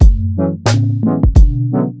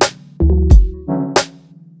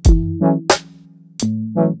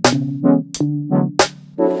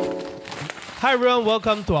everyone,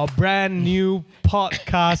 welcome to our brand new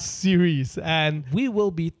podcast series, and we will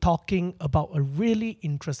be talking about a really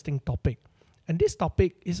interesting topic, and this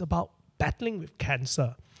topic is about battling with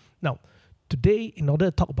cancer. Now, today, in order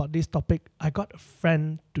to talk about this topic, I got a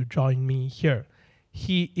friend to join me here.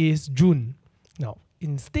 He is Tjun. Now,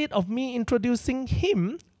 instead of me introducing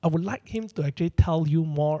him, I would like him to actually tell you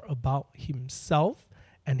more about himself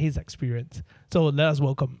and his experience. So let us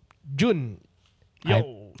welcome Tjun.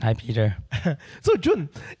 Yo. Hi, Peter. So Tjun,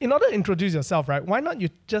 in order to introduce yourself, right, why not you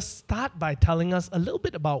just start by telling us a little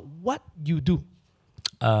bit about what you do?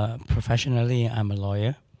 Professionally, I'm a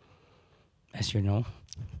lawyer, as you know.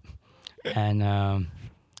 And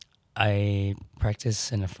I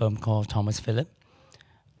practice in a firm called Thomas Phillip.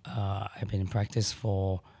 I've been in practice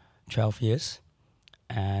for 12 years.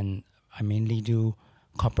 And I mainly do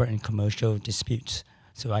corporate and commercial disputes.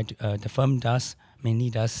 So the firm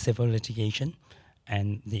mainly does civil litigation.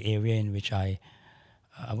 And the area in which I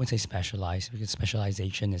wouldn't say specialize, because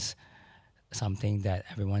specialization is something that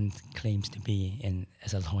everyone claims to be in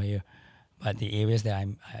as a lawyer. But the areas that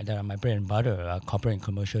are my bread and butter are corporate and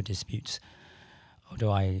commercial disputes.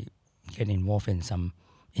 Although I get involved in some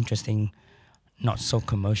interesting, not so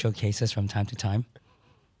commercial cases from time to time.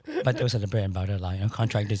 But those are the bread and butter, like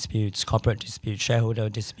contract disputes, corporate disputes, shareholder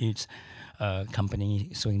disputes,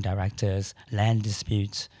 company suing directors, land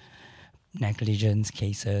disputes, negligence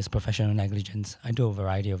cases, professional negligence. I do a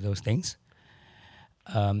variety of those things.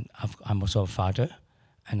 I'm also a father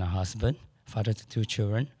and a husband, father to 2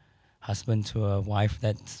 children, husband to a wife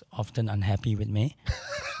that's often unhappy with me.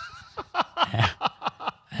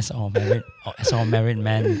 As all married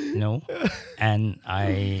men know. And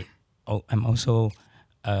I'm also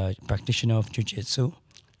a practitioner of jiu-jitsu,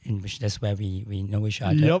 in which that's where we know each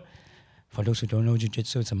other. Yep. For those who don't know,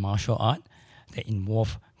 jiu-jitsu is a martial art that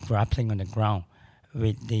involve grappling on the ground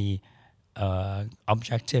with the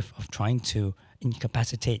objective of trying to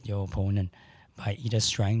incapacitate your opponent by either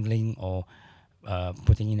strangling or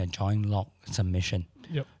putting in a joint lock submission.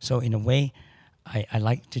 Yep. So in a way, I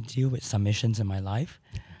like to deal with submissions in my life.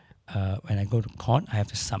 When I go to court, I have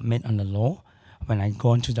to submit on the law. When I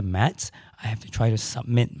go onto the mats, I have to try to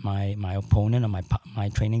submit my opponent or my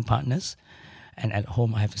training partners. And at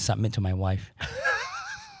home, I have to submit to my wife.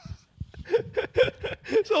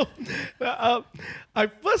 So, I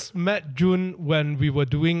first met Tjun when we were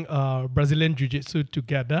doing Brazilian Jiu-Jitsu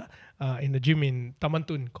together in the gym in Taman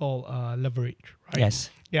Tun called Leverage, right? Yes.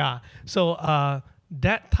 Yeah. So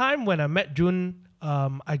that time when I met Tjun,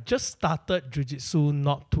 I just started Jiu-Jitsu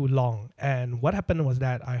not too long. And what happened was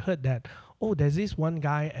that I heard that, there's this one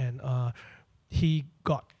guy and he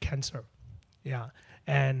got cancer. Yeah.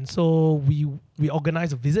 And so we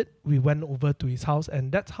organized a visit. We went over to his house,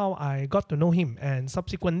 and that's how I got to know him. And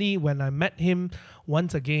subsequently, when I met him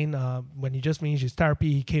once again, when he just finished his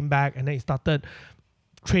therapy, he came back and then he started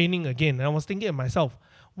training again. And I was thinking to myself,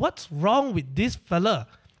 what's wrong with this fella?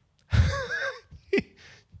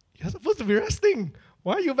 You're supposed to be resting.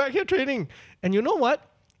 Why are you back here training? And you know what?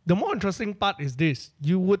 The more interesting part is this.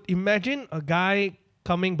 You would imagine a guy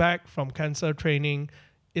coming back from cancer training.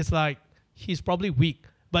 It's like, he's probably weak,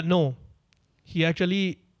 but no, he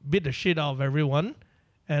actually beat the shit out of everyone.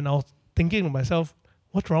 And I was thinking to myself,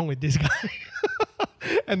 what's wrong with this guy?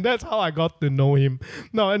 And that's how I got to know him.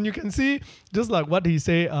 Now, and you can see, just like what he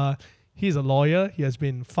say, he's a lawyer. He has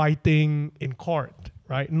been fighting in court,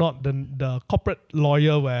 right? Not the corporate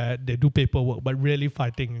lawyer where they do paperwork, but really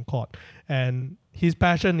fighting in court. And his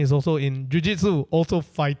passion is also in jiu-jitsu, also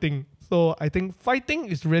fighting. So I think fighting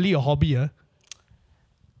is really a hobby, huh?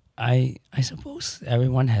 I suppose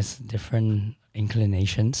everyone has different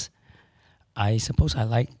inclinations. I suppose I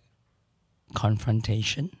like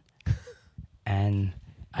confrontation and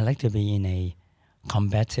I like to be in a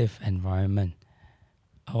combative environment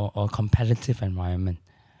or competitive environment.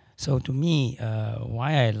 So to me,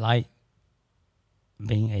 why I like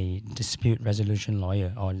being a dispute resolution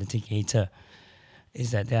lawyer or litigator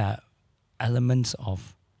is that there are elements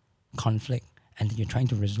of conflict and you're trying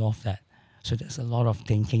to resolve that. So there's a lot of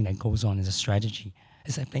thinking that goes on as a strategy.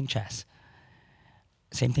 It's like playing chess.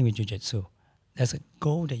 Same thing with jiu-jitsu. There's a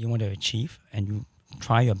goal that you want to achieve and you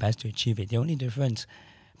try your best to achieve it. The only difference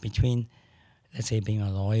between, let's say, being a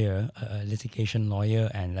lawyer, a litigation lawyer,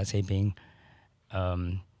 and let's say being a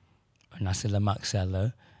nasi lemak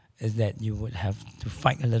seller is that you would have to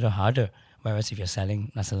fight a little harder. Whereas if you're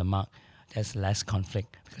selling nasi lemak, there's less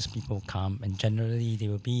conflict because people come and generally they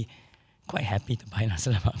will be quite happy to buy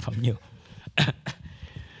nasi lemak from you.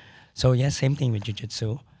 So yes, same thing with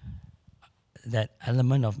jiu-jitsu. That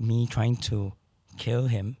element of me trying to kill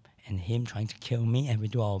him and him trying to kill me, and we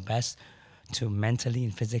do our best to mentally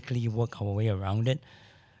and physically work our way around it,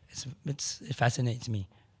 it fascinates me,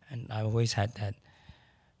 and I always had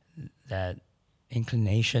that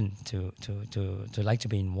inclination to like to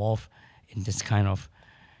be involved in this kind of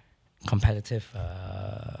competitive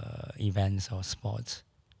events or sports.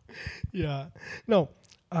 Yeah. No,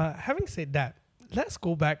 having said that, let's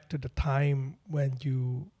go back to the time when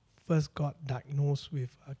you first got diagnosed with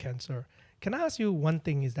cancer. Can I ask you one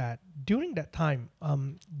thing? Is that during that time,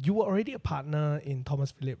 you were already a partner in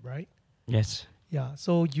Thomas Philip, right? Yes. Yeah.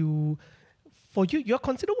 So you're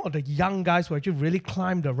considered one of the young guys who actually really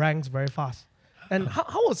climbed the ranks very fast. And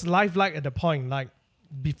how was life like at the point? Like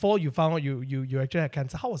before you found out you actually had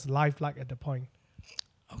cancer, how was life like at the point?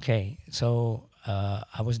 Okay, so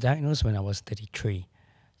I was diagnosed when I was 33.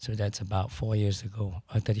 So that's about 4 years ago,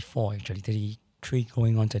 34 actually, 33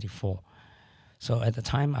 going on 34. So at the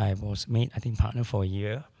time I was made, I think, partner for a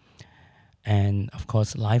year. And of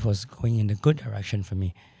course, life was going in a good direction for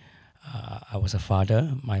me. I was a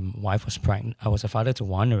father. My wife was pregnant. I was a father to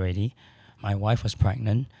one already. My wife was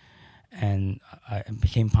pregnant, and I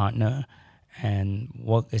became partner. And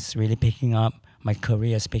work is really picking up. My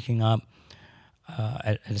career is picking up.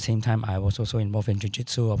 At the same time, I was also involved in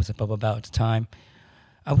jiu-jitsu. I was a purple belt at the time.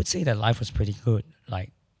 I would say that life was pretty good. Like,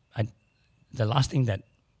 the last thing that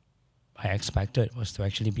I expected was to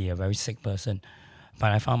actually be a very sick person.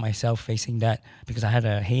 But I found myself facing that because I had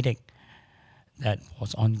a headache that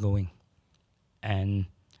was ongoing. And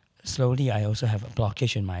slowly, I also have a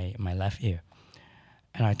blockage in my left ear.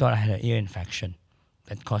 And I thought I had an ear infection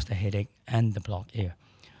that caused the headache and the blocked ear.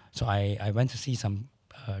 So I went to see some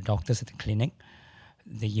doctors at the clinic.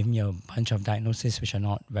 They give me a bunch of diagnoses which are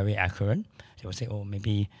not very accurate. They will say, oh,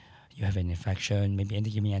 maybe you have an infection, maybe they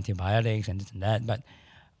give me antibiotics and this and that, but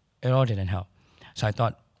it all didn't help. So I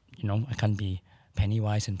thought, I can't be penny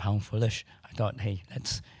wise and pound foolish. I thought, hey,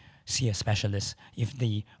 let's see a specialist. If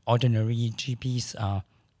the ordinary GPs are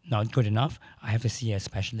not good enough, I have to see a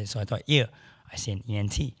specialist. So I thought, I see an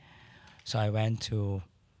ENT. So I went to,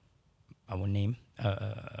 I won't name,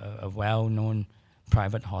 a well-known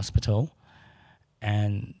private hospital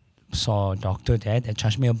and saw a doctor there that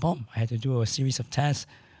charged me a bomb. I had to do a series of tests.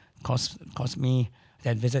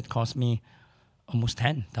 That visit cost me almost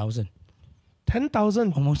 10,000.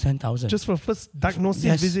 10,000? Almost 10,000. Just for first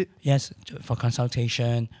diagnosis visit? Yes, for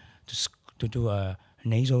consultation, to do a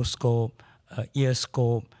nasal scope, ear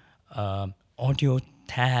scope, audio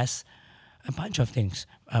test, a bunch of things.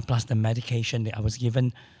 Plus the medication that I was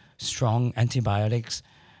given, strong antibiotics,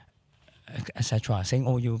 etc. Saying,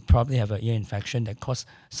 oh, you probably have an ear infection that caused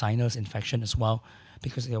sinus infection as well,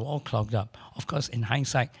 because they were all clogged up. Of course, in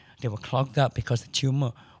hindsight, they were clogged up because the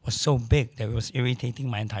tumor was so big that it was irritating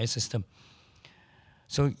my entire system.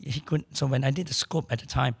 So when I did the scope at the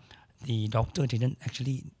time, the doctor didn't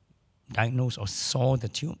actually diagnose or see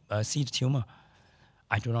the tumor.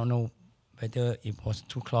 I do not know whether it was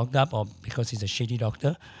too clogged up or because he's a shady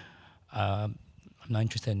doctor. I'm not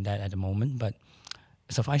interested in that at the moment, but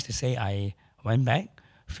suffice to say, I went back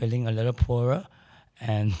feeling a little poorer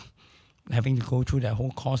and having to go through that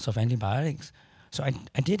whole course of antibiotics. So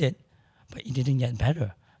I did it, but it didn't get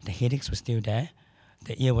better. The headaches were still there.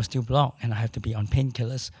 The ear was still blocked, and I have to be on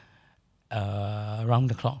painkillers around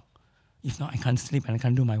the clock. If not, I can't sleep and I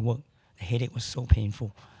can't do my work. The headache was so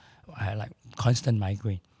painful. I had like constant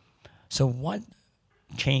migraine. So what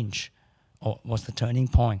changed, or was the turning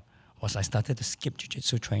point, was I started to skip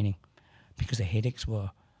jiu-jitsu training because the headaches were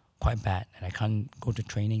quite bad and I can't go to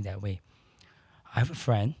training that way. I have a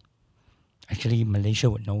friend, actually Malaysia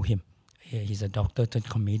would know him. He's a doctor turned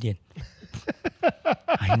comedian.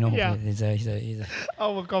 I know. Yeah. He's a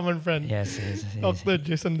Our common friend. yes, Dr.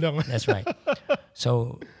 Jason Leong. that's right.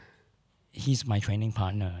 So he's my training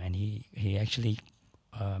partner, and he actually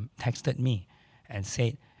texted me and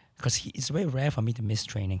said, because it's very rare for me to miss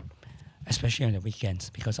training, especially on the weekends,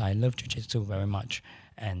 because I love jiu-jitsu very much.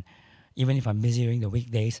 And even if I'm busy during the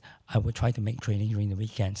weekdays, I would try to make training during the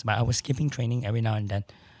weekends. But I was skipping training every now and then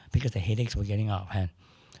because the headaches were getting out of hand.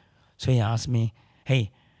 So he asked me,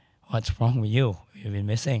 hey, what's wrong with you? You've been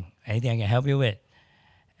missing. Anything I can help you with?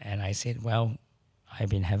 And I said, well, I've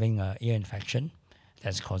been having an ear infection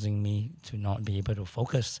that's causing me to not be able to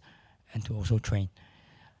focus and to also train.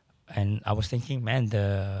 And I was thinking, man,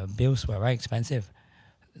 the bills were very expensive.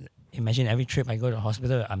 Imagine every trip I go to the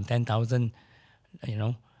hospital, I'm 10,000,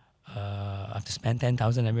 I have to spend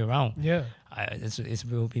 10,000 every round. Yeah. It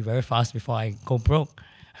will be very fast before I go broke,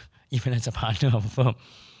 even as a partner of a firm.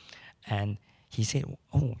 And he said,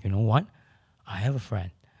 oh, you know what? I have a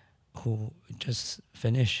friend who just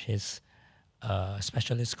finished his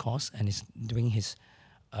specialist course and is doing his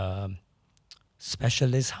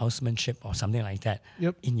specialist housemanship or something like that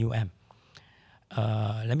Yep. in UM.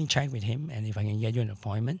 Let me check with him, and if I can get you an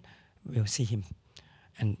appointment, we'll see him.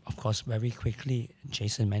 And of course, very quickly,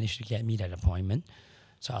 Jason managed to get me that appointment.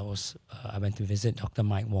 So I went to visit Dr.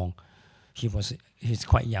 Mike Wong. He's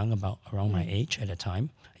quite young, around my age at the time,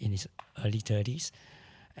 in his early 30s.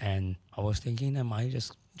 And I was thinking, I might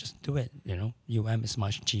just do it. UM is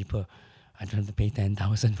much cheaper. I don't have to pay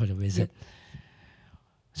 10,000 for the visit. Yep.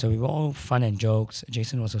 So we were all fun and jokes.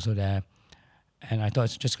 Jason was also there. And I thought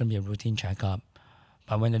it's just going to be a routine checkup.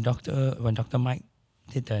 But when Dr. Mike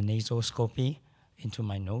did the nasoscopy into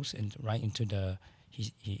my nose and right into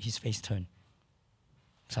his face turned.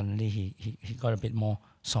 Suddenly he got a bit more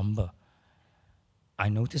somber. I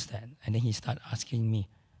noticed that, and then he started asking me,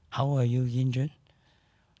 "How are you, Yin-Jun?"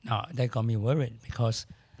 Now that got me worried, because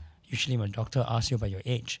usually when a doctor asks you about your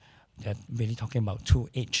age, they're really talking about two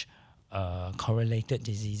age correlated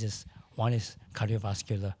diseases. One is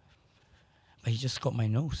cardiovascular, but he just got my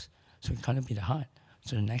nose, so it can't be the heart.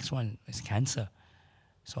 So the next one is cancer.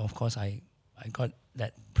 So of course I got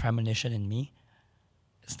that premonition in me.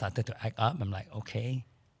 It started to act up. I'm like, okay,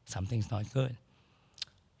 something's not good.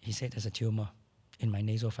 He said there's a tumor in my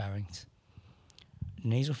nasopharynx.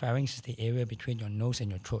 Nasopharynx is the area between your nose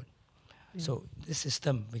and your throat. So this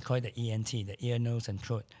system, we call it the ENT, the ear, nose, and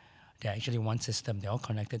throat. They're actually one system. They're all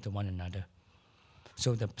connected to one another.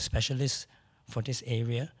 So the specialists for this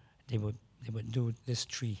area, they would do this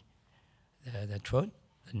tree, the throat,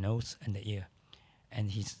 the nose, and the ear.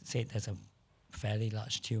 And he said there's a fairly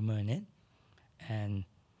large tumor in it, and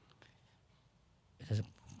there's a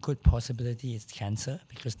good possibility it's cancer,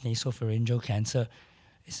 because nasopharyngeal cancer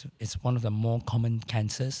is one of the more common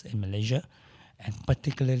cancers in Malaysia, and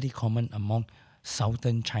particularly common among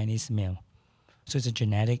Southern Chinese male. So it's a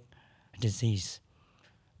genetic disease.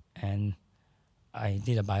 And I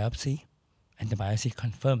did a biopsy, and the biopsy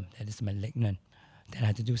confirmed that it's malignant. Then I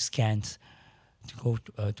had to do scans to go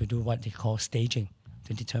to do what they call staging,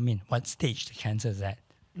 to determine what stage the cancer is at,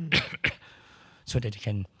 so that they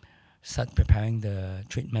can start preparing the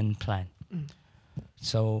treatment plan.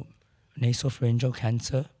 So nasopharyngeal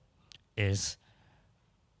cancer is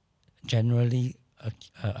generally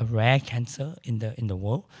a rare cancer in the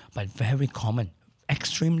world, but very common,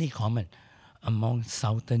 extremely common among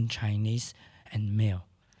Southern Chinese and male.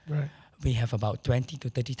 Right. We have about 20 to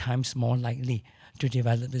 30 times more likely to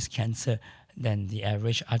develop this cancer than the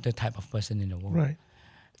average other type of person in the world. Right.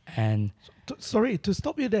 And Sorry to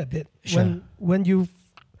stop you there a bit. Sure. When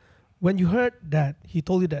you heard that he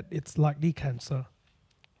told you that it's likely cancer,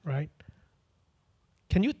 right?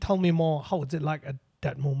 Can you tell me more? How was it like at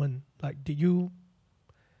that moment? Like, do you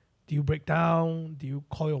break down? Do you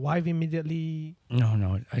call your wife immediately?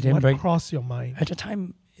 no, I didn't What break. crossed your mind? At the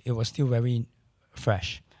time, it was still very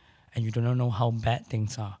fresh, and you do not know how bad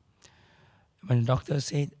things are. When the doctor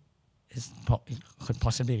said it could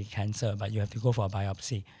possibly be cancer, but you have to go for a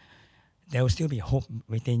biopsy, there will still be hope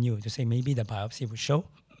within you to say maybe the biopsy will show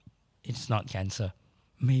it's not cancer.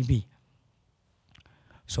 Maybe.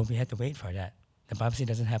 So we had to wait for that. The biopsy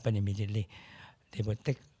doesn't happen immediately. They would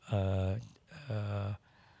take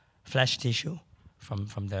flesh tissue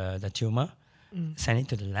from the tumor, send it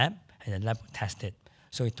to the lab, and the lab would test it.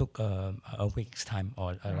 So it took a week's time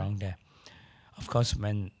or around there. Of course,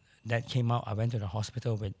 when that came out, I went to the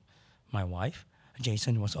hospital with my wife.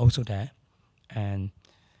 Jason was also there, and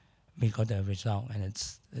we got the result, and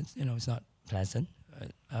it's not pleasant.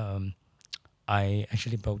 I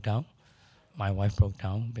actually broke down. My wife broke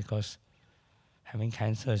down, because having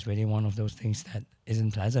cancer is really one of those things that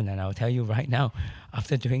isn't pleasant. And I'll tell you right now,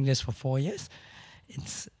 after doing this for 4 years,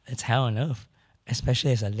 it's hell on earth,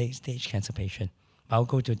 especially as a late stage cancer patient. We'll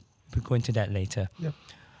go into that later. Yep.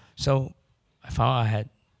 So I found I had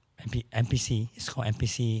MPC. It's called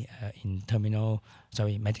MPC in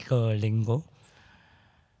medical lingo.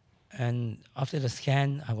 And after the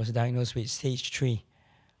scan, I was diagnosed with stage 3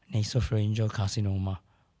 nasopharyngeal carcinoma,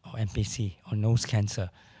 or MPC, or nose cancer.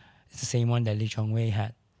 It's the same one that Lee Chong-wei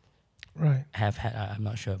had. Right. Have had. I'm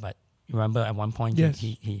not sure, but you remember at one point Yes.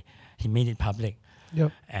 he made it public.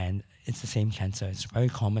 Yep. And it's the same cancer. It's very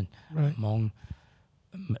common among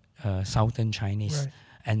Southern Chinese. Right.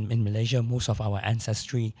 And in Malaysia, most of our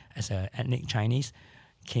ancestry as an ethnic Chinese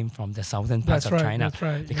came from the southern parts of China. That's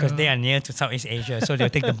right. Because they are near to Southeast Asia. So they'll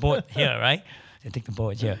take the boat here, right? They take the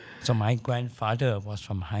boat here. So my grandfather was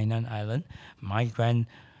from Hainan Island. My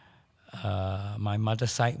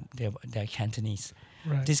mother's side, they're Cantonese.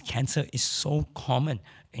 Right. This cancer is so common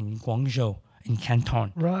in Guangzhou, in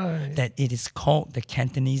Canton, Right. that it is called the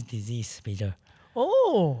Cantonese disease, Peter.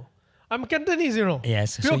 Oh, I'm Cantonese,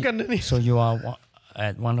 Yes. Pure Cantonese. So you are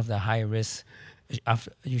at one of the high risk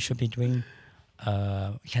after you should be doing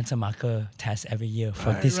cancer marker test every year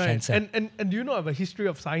for this cancer. And do you know I have a history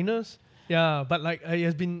of sinus? Yeah, but like it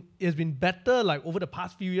has been better like over the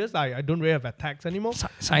past few years. I don't really have attacks anymore.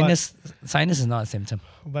 Sinus is not a symptom.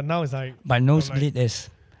 But now it's like. But nosebleed is,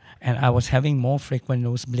 and I was having more frequent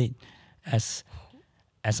nosebleed as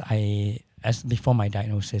before my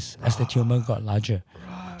diagnosis, as the tumor got larger.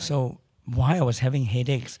 Right. So why I was having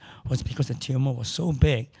headaches was because the tumor was so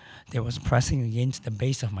big that it was pressing against the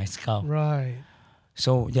base of my skull. Right.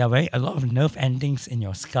 So there are a lot of nerve endings in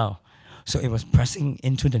your skull. So it was pressing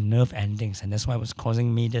into the nerve endings, and that's why it was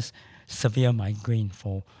causing me this severe migraine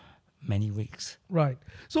for many weeks. Right.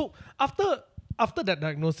 So after that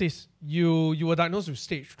diagnosis, you were diagnosed with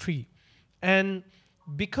stage 3. And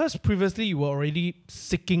because previously you were already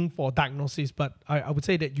seeking for diagnosis, but I would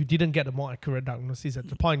say that you didn't get a more accurate diagnosis at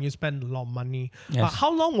the point. You spent a lot of money. Yes.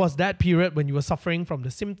 How long was that period when you were suffering from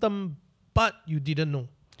the symptom, but you didn't know?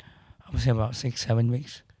 I would say about 6-7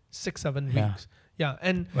 weeks. 6-7 Yeah. weeks. Yeah.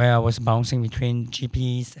 And where I was bouncing between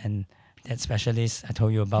GPs and that specialist I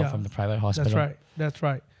told you about from the private hospital. That's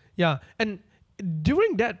right. Yeah. And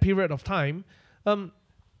during that period of time,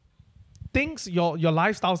 your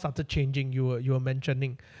lifestyle started changing. You were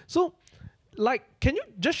mentioning. So, like, can you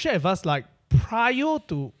just share with us, like, prior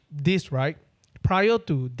to this, right? Prior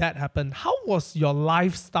to that happened, how was your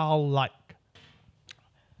lifestyle like?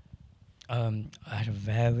 I had a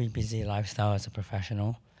very busy lifestyle as a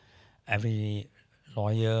professional. Every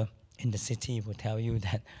lawyer in the city will tell you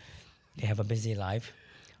that they have a busy life.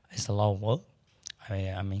 It's a lot of work.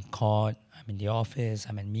 I'm in court, I'm in the office,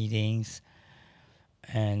 I'm in meetings.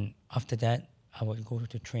 And after that, I would go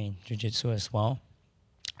to train jiu-jitsu as well.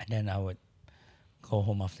 And then I would go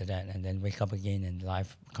home after that and then wake up again and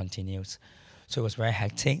life continues. So it was very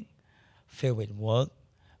hectic, filled with work.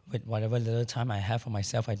 With whatever little time I have for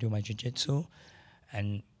myself, I do my jiu-jitsu.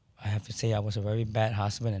 And I have to say I was a very bad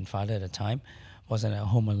husband and father at the time. Wasn't at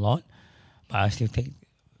home a lot, but I still take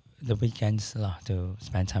the weekends to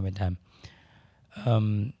spend time with them.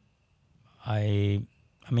 I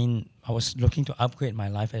was looking to upgrade my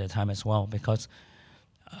life at the time as well because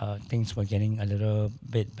things were getting a little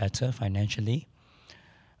bit better financially.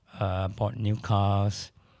 Bought new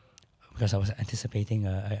cars because I was anticipating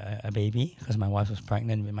a baby because my wife was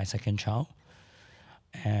pregnant with my second child.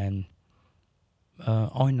 And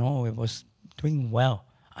all in all, it was doing well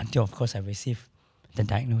until, of course, I received the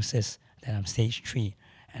diagnosis that I'm stage 3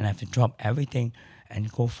 and I have to drop everything and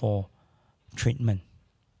go for treatment.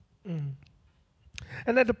 Mm.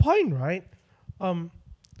 And at the point, right,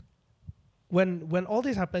 when all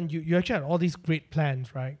this happened, you actually had all these great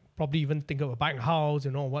plans, right? Probably even think of buying a house,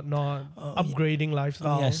 whatnot, upgrading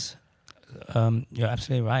lifestyle. Yes, you're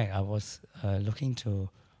absolutely right. I was looking to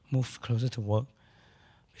move closer to work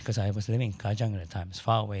because I was living in Kajang at the time. It's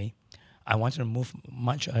far away. I wanted to move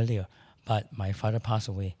much earlier, but my father passed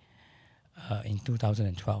away in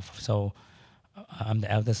 2012. So I'm the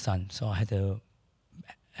eldest son, so I had to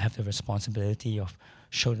have the responsibility of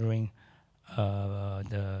shouldering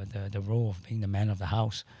the role of being the man of the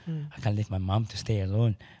house. I can't leave my mom to stay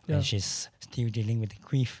alone when she's still dealing with the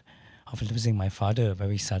grief of losing my father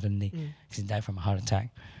very suddenly because he died from a heart attack.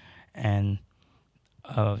 And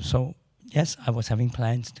so, yes, I was having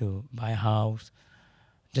plans to buy a house,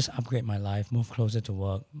 just upgrade my life, move closer to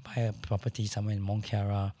work, buy a property somewhere in Mont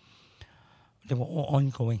Kiara. They were all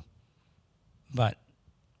ongoing, but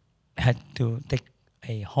had to take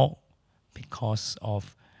a halt because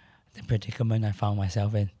of the predicament I found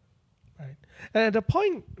myself in. Right. And at the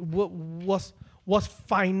point, was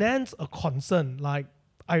finance a concern? Like,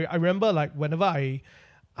 I remember, like, whenever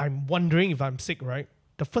I'm wondering if I'm sick, right?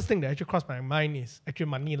 The first thing that actually crossed my mind is actually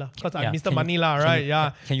money lah, because I'm Mr. Money lah,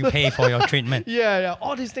 right? Can you pay for your treatment? Yeah.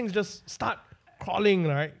 All these things just start crawling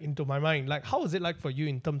right into my mind. Like, how is it like for you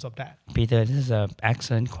in terms of that? Peter, this is an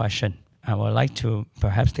excellent question. I would like to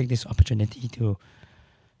perhaps take this opportunity to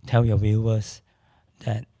tell your viewers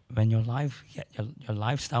that when your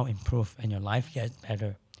lifestyle improves and your life gets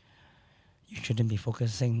better, you shouldn't be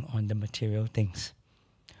focusing on the material things.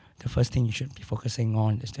 The first thing you should be focusing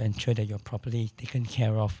on is to ensure that you're properly taken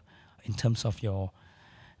care of in terms of your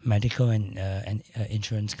medical and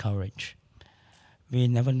insurance coverage. We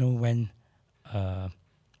never know when,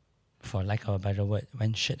 for lack of a better word,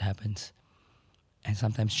 when shit happens. And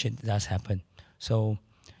sometimes shit does happen. So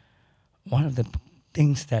one of the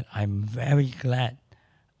things that I'm very glad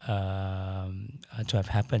to have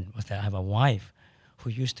happened was that I have a wife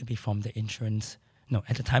who used to be from the insurance. No,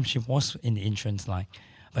 at the time she was in the insurance line,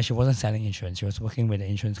 but she wasn't selling insurance. She was working with an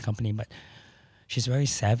insurance company, but she's very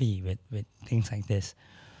savvy with things like this.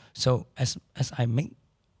 So as I make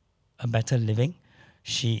a better living,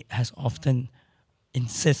 she has often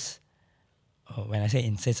insists. When I say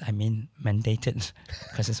insist, I mean mandated,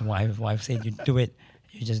 because his wife said, "You do it,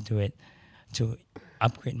 you just do it," to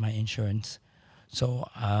upgrade my insurance. So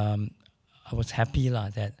I was happy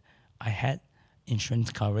that I had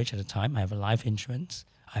insurance coverage at the time. I have a life insurance,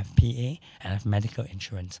 I have PA, and I have medical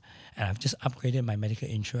insurance. And I've just upgraded my medical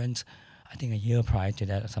insurance, I think a year prior to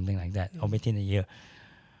that or something like that, or within a year.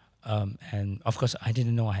 And of course, I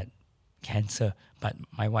didn't know I had cancer, but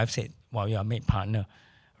my wife said, "Well, you're a mate partner,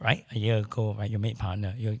 right? A year ago, right? You're mate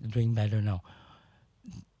partner. You're doing better now.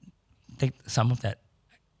 Take some of that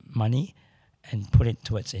money and put it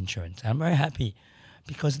towards insurance." I'm very happy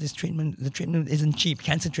because the treatment isn't cheap.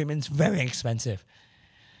 Cancer treatment is very expensive.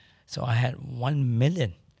 So I had 1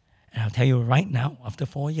 million. And I'll tell you right now, after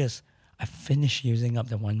 4 years, I finished using up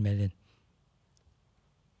the 1 million.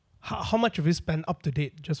 How much have you spent up to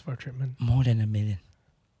date just for treatment? More than 1 million.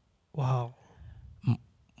 Wow.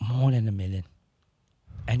 More than 1 million.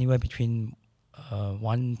 Anywhere between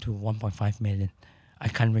 1 to 1.5 million. I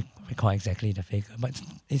can't recall exactly the figure, but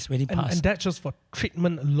it's really past. And that's just for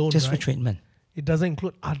treatment alone, Just right? for treatment. It doesn't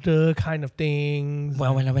include other kind of things.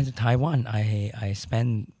 Well, when I went to Taiwan, I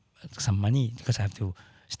spent some money because I have to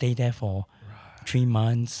stay there for 3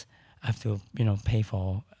 months. I have to, pay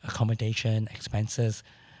for accommodation, expenses.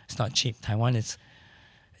 It's not cheap. Taiwan is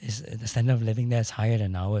the standard of living there is higher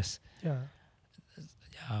than ours. Yeah.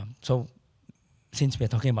 So since we're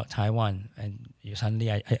talking about Taiwan, and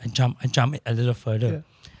suddenly I jump a little further. Yeah.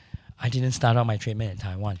 I didn't start out my treatment in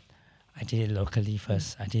Taiwan. I did it locally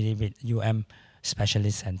first. I did it with UM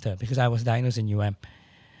Specialist Center because I was diagnosed in UM.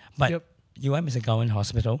 But UM is a government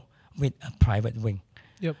hospital with a private wing.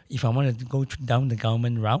 Yep. If I wanted to go down the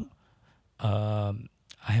government route,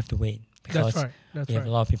 I have to wait because we have a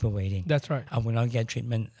lot of people waiting. That's right. I will not get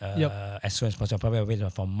treatment as soon as possible. Probably I'll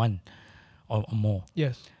wait for a month or more.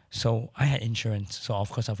 Yes. So I had insurance. So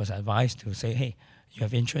of course I was advised to say, hey, you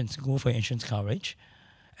have insurance, go for insurance coverage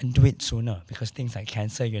and do it sooner because things like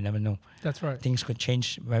cancer, you never know. That's right. Things could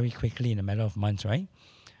change very quickly in a matter of months, right?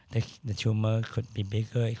 The tumor could be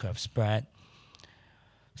bigger, it could have spread.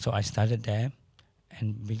 So I started there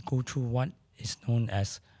and we go through what is known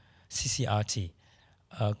as CCRT,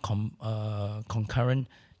 concurrent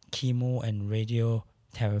chemo and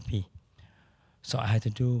radiotherapy. So I had to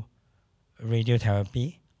do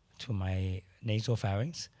radiotherapy to my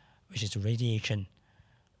nasopharynx, which is radiation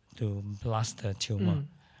to blast the tumor.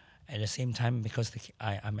 At the same time, because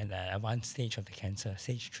I'm at the advanced stage of the cancer,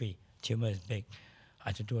 stage 3, tumor is big, I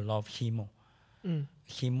had to do a lot of chemo.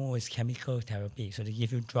 Chemo is chemical therapy, so they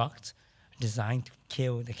give you drugs designed to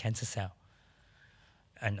kill the cancer cell.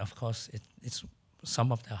 And of course, it's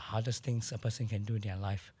some of the hardest things a person can do in their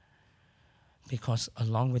life. Because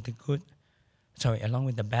along with the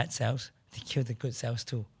bad cells, they kill the good cells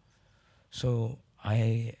too. So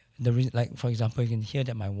for example, you can hear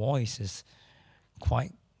that my voice is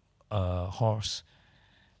quite hoarse.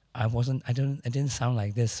 I didn't sound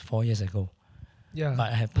like this 4 years ago. Yeah.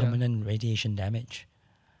 But I have permanent radiation damage.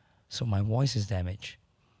 So my voice is damaged.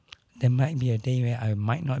 There might be a day where I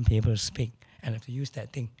might not be able to speak and I have to use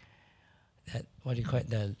that thing, what do you call it,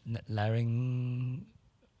 the larynx,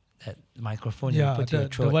 that microphone you put to your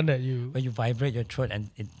throat. The one that where you vibrate your throat and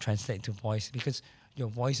it translates to voice because your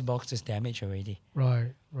voice box is damaged already.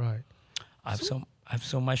 Right. I have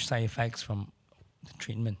so much side effects from the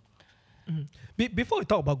treatment. Before we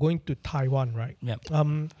talk about going to Taiwan, right? Yeah.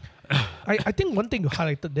 I think one thing you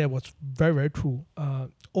highlighted there was very, very true.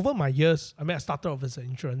 Over my years, I started off as an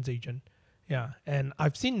insurance agent. Yeah. And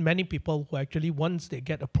I've seen many people who actually, once they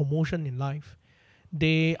get a promotion in life,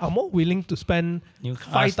 they are more willing to spend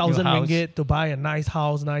 5,000 ringgit to buy a nice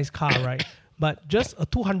house, nice car, right? But just a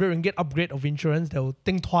 200 ringgit upgrade of insurance, they'll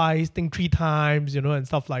think twice, think 3 times, and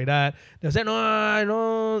stuff like that. They'll say,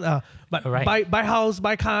 no, but buy house,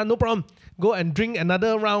 buy car, no problem. Go and drink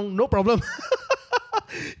another round, no problem.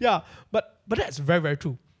 Yeah, but that's very, very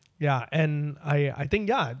true. Yeah, and I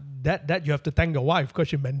think, that you have to thank your wife because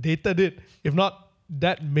she mandated it. If not,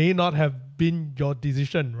 that may not have been your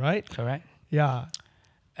decision, right? Correct. Yeah.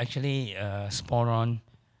 Actually, spot on.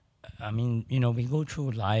 We go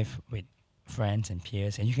through life with friends and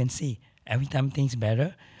peers, and you can see every time things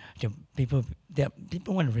better, people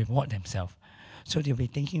want to reward themselves. So they'll be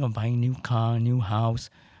thinking of buying new car, new house,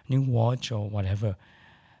 new watch, or whatever.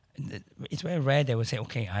 It's very rare they will say,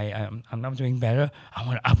 okay, I'm not doing better, I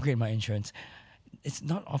want to upgrade my insurance. It's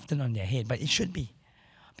not often on their head, but it should be,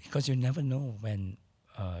 because you never know when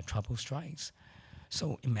trouble strikes.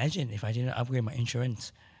 So imagine if I didn't upgrade my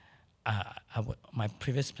insurance, my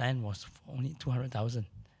previous plan was for only 200,000.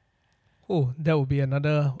 Oh, that would be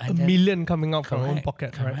another And a then- million coming out from our own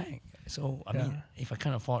pocket, right? Correct. So, I Yeah. mean, if I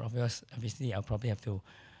can't afford, obviously, I'll probably have to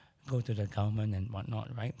go to the government and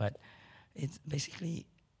whatnot, right? But it's basically,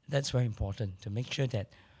 that's very important to make sure that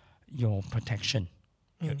your protection,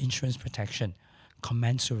 your insurance protection,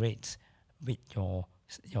 commensurates with your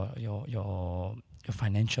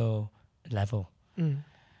financial level.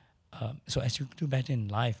 So as you do better in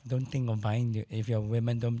life, don't think of buying. If you're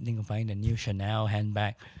women, don't think of buying the new Chanel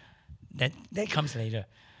handbag. That comes later.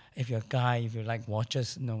 If you're a guy, if you like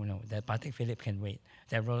watches, no, that Patek Philippe can wait.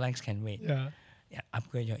 That Rolex can wait. Yeah. Yeah,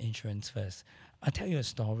 upgrade your insurance first. I'll tell you a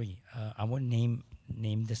story. I won't name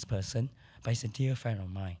this person, but he's a dear friend of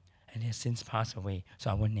mine, and he has since passed away,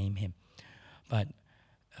 so I won't name him. But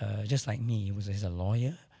just like me, he's a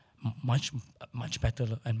lawyer, much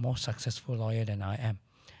better and more successful lawyer than I am,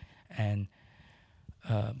 and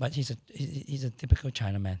but he's a typical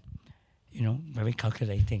Chinaman, very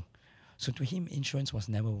calculating. So to him, insurance was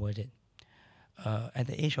never worth it. At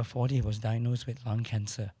the age of 40, he was diagnosed with lung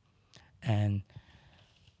cancer, and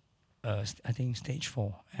I think stage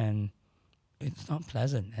 4, and it's not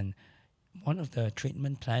pleasant. And one of the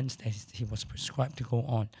treatment plans that he was prescribed to go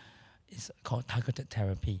on is called targeted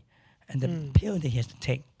therapy, and the pill that he has to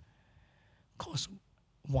take costs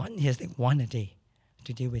he has to take one a day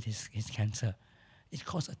to deal with his cancer. It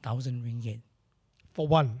costs 1,000 ringgit For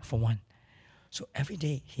one. for one. So every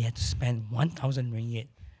day he had to spend 1,000 ringgit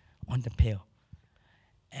on the pill,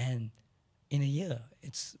 and in a year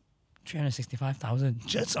it's 365,000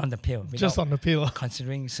 just on the pill. Just on the pill.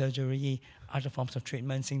 Considering surgery, other forms of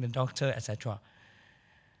treatment, seeing the doctor, etc.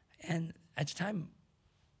 And at the time,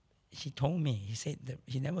 he told me, he said that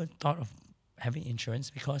he never thought of having insurance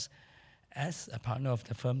because as a partner of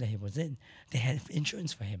the firm that he was in, they had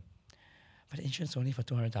insurance for him. But the insurance only for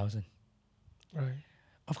 200,000. Right.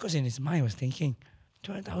 Of course, in his mind, he was thinking,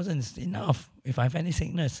 200,000 is enough if I have any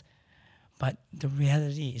sickness. But the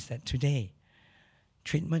reality is that today,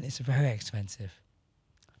 treatment is very expensive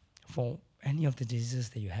for any of the diseases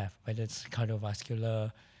that you have, whether it's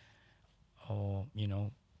cardiovascular or,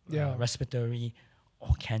 respiratory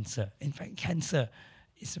or cancer. In fact, cancer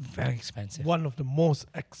is very expensive. One of the most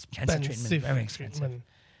expensive treatment, very expensive. treatment.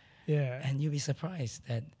 Yeah. And you'll be surprised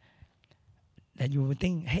that you would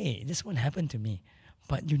think, hey, this won't happen to me.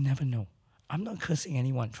 But you never know. I'm not cursing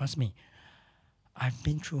anyone, trust me. I've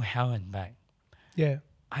been through hell and back. Yeah.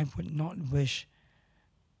 I would not wish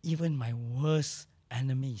even my worst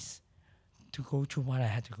enemies to go through what I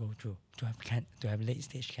had to go through, to have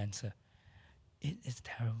late-stage cancer. It is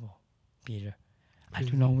terrible, Peter. I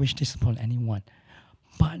do not wish this upon anyone.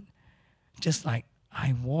 But just like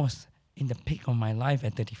I was in the peak of my life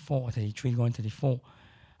at 34, 33, going 34,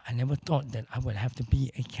 I never thought that I would have to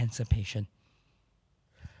be a cancer patient.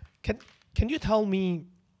 Can you tell me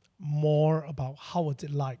more about how was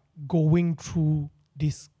it like going through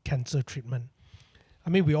this cancer treatment? I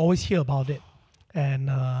mean, we always hear about it,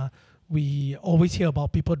 and we always hear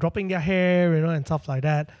about people dropping their hair, and stuff like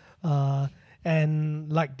that.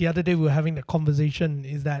 And like the other day, we were having the conversation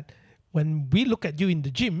is that when we look at you in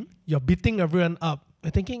the gym, you're beating everyone up.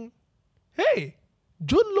 We're thinking, hey,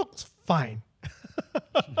 Tjun looks fine.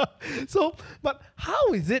 So, but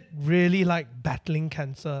how is it really like battling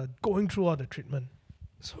cancer, going through all the treatment?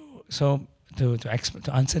 So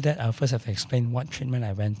to answer that, I'll first have to explain what treatment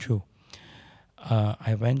I went through.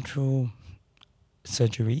 I went through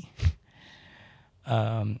surgery,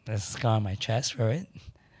 a scar on my chest for it.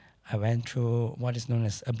 I went through what is known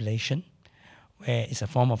as ablation, where it's a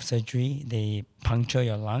form of surgery. They puncture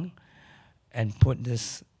your lung and put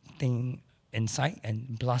this thing inside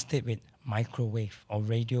and blast it with microwave or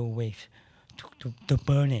radio wave to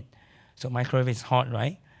burn it. So microwave is hot,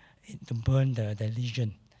 right? To burn the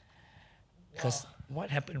lesion. Because what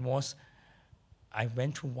happened was I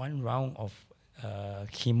went through one round of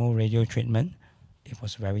chemo radio treatment. It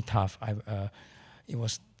was very tough. It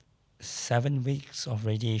was 7 weeks of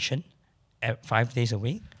radiation, 5 days a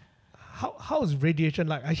week. How is radiation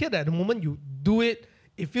like? I hear that at the moment you do it,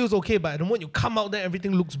 it feels okay, but at the moment you come out there,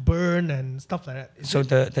 everything looks burned and stuff like that. So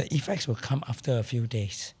the effects will come after a few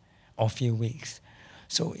days or few weeks.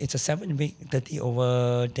 So it's a 7 week, 30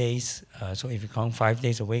 over days. So if you count 5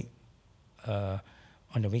 days a week, on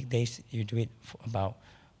the weekdays, you do it for about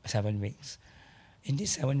 7 weeks. In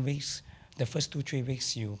these 7 weeks, the first 2-3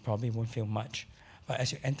 weeks, you probably won't feel much. But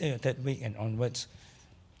as you enter your 3rd week and onwards,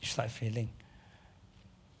 you start feeling.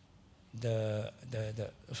 So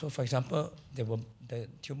for example, the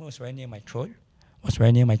tumor was very near my throat.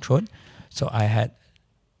 So I had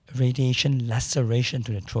radiation laceration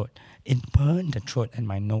to the throat. It burned the throat and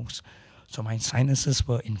my nose. So my sinuses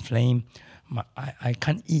were inflamed. I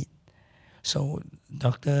can't eat. So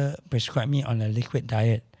doctor prescribed me on a liquid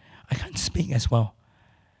diet. I can't speak as well.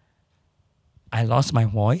 I lost my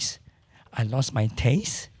voice. I lost my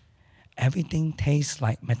taste. Everything tastes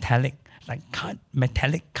like metallic,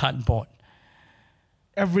 metallic cardboard.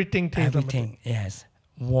 Everything tastes like Everything, yes.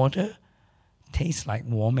 Water tastes like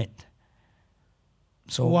vomit.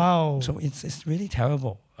 So Wow. So it's really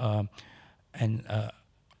terrible. And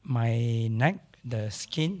my neck, the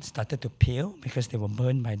skin started to peel because they were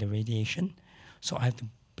burned by the radiation. So I have to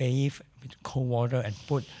bathe with cold water and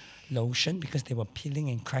put lotion because they were peeling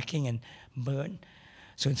and cracking and burn.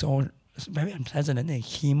 So it's very unpleasant. And the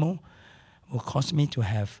chemo will cause me to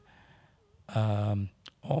have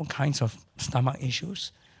all kinds of stomach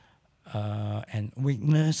issues and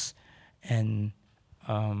weakness and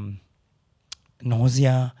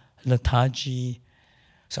nausea, lethargy.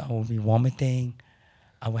 So I will be vomiting.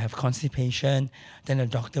 I will have constipation. Then the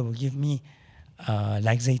doctor will give me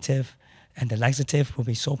laxative, and the laxative will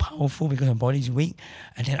be so powerful because my body is weak.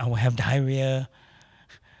 And then I will have diarrhea.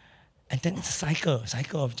 And then it's a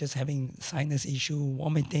cycle of just having sinus issue,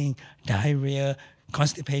 vomiting, diarrhea,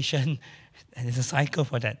 constipation, and it's a cycle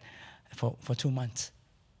for that for 2 months.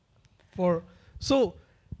 So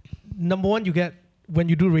number one, you get, when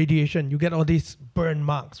you do radiation, you get all these burn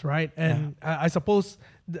marks, right? And I suppose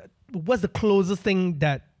what's the closest thing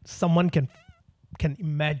that someone can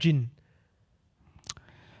imagine?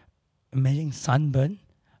 Imagine sunburn,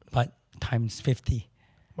 but times 50.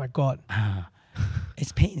 My God.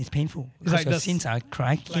 It's painful. It's Because like your the scenes are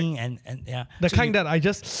cracking and yeah. The So kind that I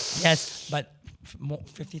just... Yes, but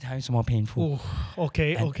 50 times more painful. Oh,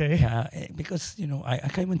 okay, And, okay. Yeah, because, I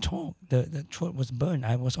can't even talk. The throat was burned.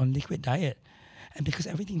 I was on liquid diet. And because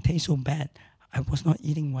everything tastes so bad, I was not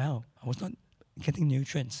eating well. I was not getting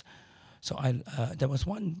nutrients. So there was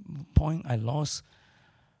one point I lost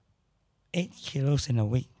 8 kilos in a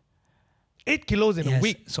week. 8 kilos in a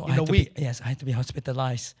week? So in a week? I had to be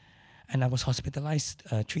hospitalized. And I was hospitalized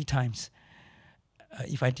 3 times.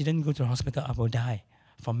 If I didn't go to the hospital, I will die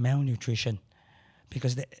from malnutrition.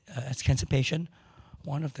 Because as cancer patient,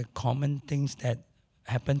 one of the common things that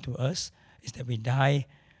happen to us is that we die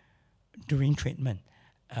during treatment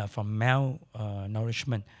from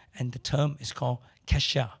malnourishment. And the term is called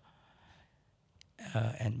kasha,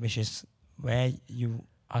 and which is where you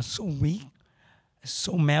are so weak,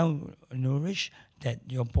 so malnourished that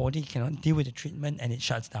your body cannot deal with the treatment and it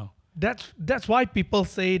shuts down. That's why people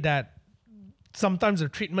say that sometimes the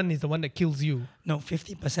treatment is the one that kills you. No,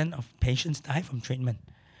 50% of patients die from treatment.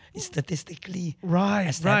 It's statistically Right.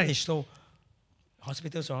 established. So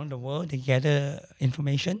hospitals around the world, they gather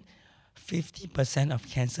information. 50% of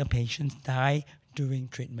cancer patients die during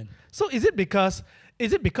treatment. So is it because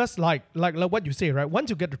like what you say, right? Once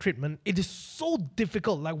you get the treatment, it is so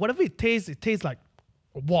difficult. Like whatever it tastes like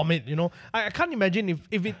vomit, I can't imagine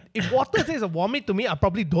if water tastes of vomit to me, I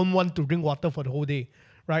probably don't want to drink water for the whole day,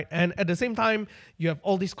 right? And at the same time, you have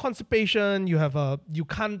all this constipation,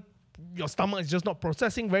 your stomach is just not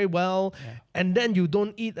processing very well, and then you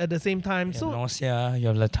don't eat at the same time. You have nausea, you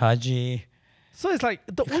have lethargy. So it's like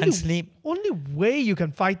can't sleep. Only way you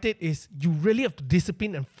can fight it is you really have to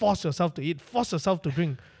discipline and force yourself to eat, force yourself to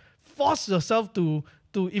drink, force yourself to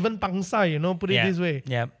even pangsai, put it this way.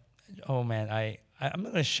 Yeah. Oh man, I'm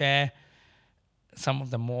not going to share some of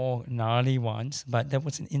the more gnarly ones, but there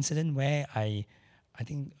was an incident where I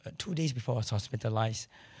think 2 days before I was hospitalized,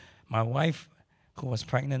 my wife, who was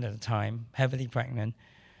pregnant at the time, heavily pregnant,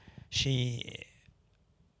 she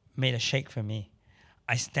made a shake for me.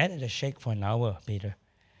 I stared at the shake for an hour, Peter,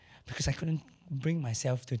 because I couldn't bring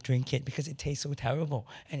myself to drink it because it tastes so terrible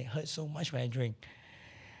and it hurts so much when I drink.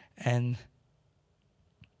 And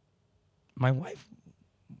my wife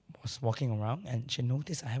was walking around and she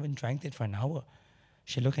noticed I haven't drank it for an hour.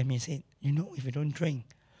 She looked at me and said, if you don't drink,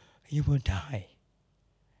 you will die.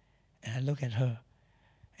 And I looked at her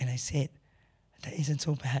and I said, that isn't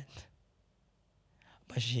so bad.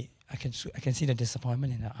 But I can see the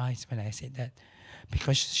disappointment in her eyes when I said that,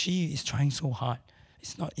 because she is trying so hard.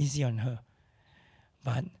 It's not easy on her.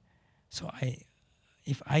 But so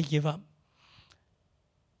if I give up,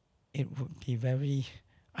 it would be very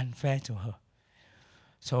unfair to her.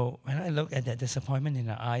 So when I look at that disappointment in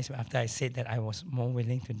her eyes after I said that I was more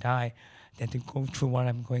willing to die than to go through what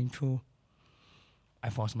I'm going through, I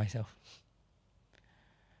forced myself.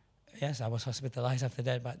 Yes, I was hospitalized after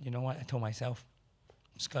that, but you know what? I told myself,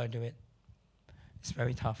 I'm just got to do it. It's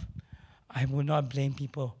very tough. I will not blame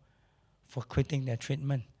people for quitting their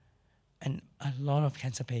treatment. And a lot of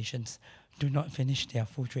cancer patients do not finish their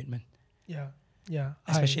full treatment. Yeah.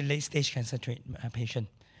 Especially late-stage cancer patient,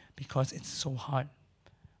 because it's so hard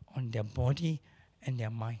on their body and their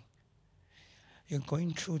mind. you're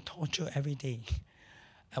going through torture every day.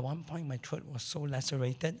 At one point, my throat was so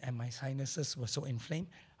lacerated and my sinuses were so inflamed,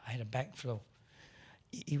 I had a backflow.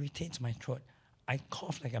 It irritates my throat. I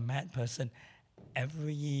cough like a mad person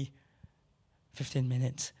every 15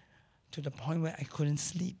 minutes to the point where I couldn't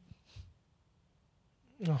sleep.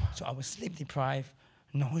 Oh. So I was sleep deprived,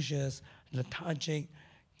 nauseous, lethargic,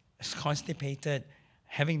 constipated,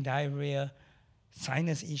 having diarrhea,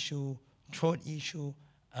 sinus issue, throat issue.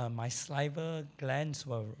 My saliva glands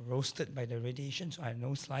were roasted by the radiation, so I had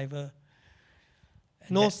no saliva.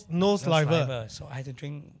 No saliva. So I had to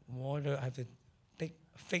drink water. I had to take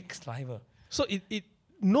fake saliva. So it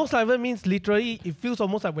no saliva means literally it feels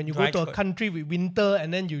almost like when you Dry go to a throat. country with winter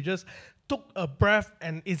and then you just took a breath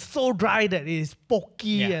and it's so dry that it is pokey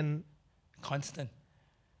Yeah. and Constant.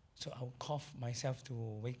 So I would cough myself to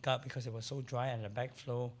wake up because it was so dry and the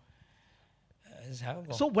backflow. It's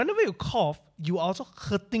terrible. so whenever you cough, you are also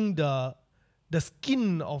hurting the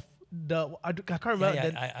skin of the I can't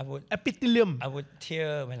remember the I would epithelium. I would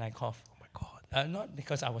tear when I cough. Oh my god. Not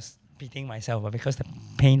because I was beating myself, but because the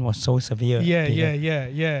pain was so severe. Yeah.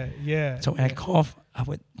 So when I cough, I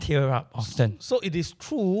would tear up often. So it is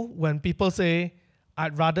true when people say,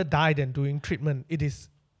 I'd rather die than doing treatment. It is.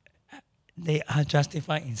 They are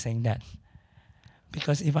justified in saying that.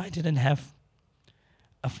 Because if I didn't have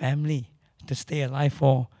a family to stay alive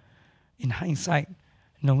for, in hindsight,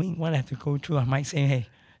 knowing what I have to go through, I might say, hey,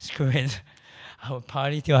 screw it. I will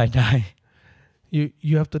party till I die.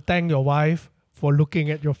 You have to thank your wife for looking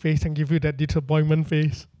at your face and give you that disappointment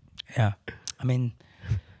face. Yeah. I mean,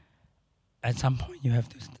 at some point you have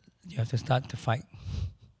to start to fight.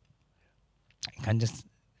 You can't just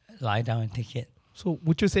lie down and take it. So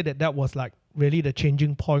would you say that was like really the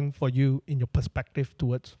changing point for you in your perspective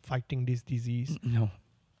towards fighting this disease? No,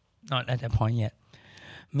 not at that point yet.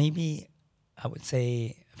 Maybe I would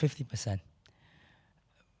say 50%.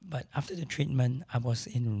 But after the treatment, I was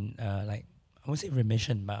in I won't say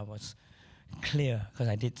remission, but I was clear because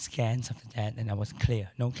I did scans after that and I was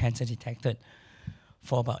clear. No cancer detected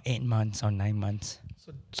for about 8 months or 9 months.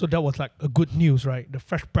 So that was like a good news, right? The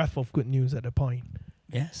fresh breath of good news at the point.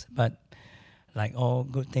 Yes, but like all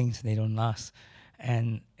good things, they don't last.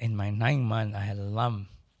 And in my 9th month, I had a lump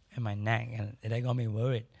in my neck, and that got me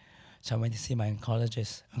worried. So I went to see my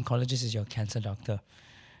oncologist. Oncologist is your cancer doctor.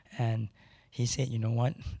 And he said, you know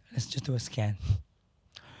what, let's just do a scan.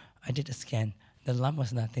 I did a scan. The lump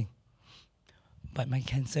was nothing. But my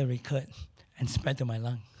cancer recurred and spread to my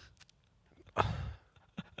lung.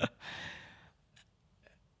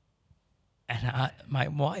 And my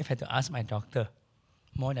wife had to ask my doctor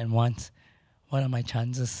more than once, what are my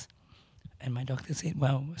chances? And my doctor said,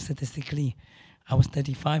 well, statistically, I was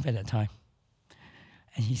 35 at that time.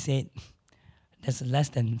 And he said, there's less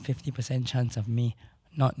than 50% chance of me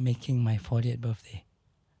not making my 40th birthday.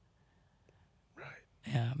 Right.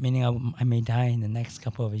 Yeah, meaning I may die in the next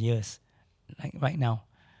couple of years, like right now,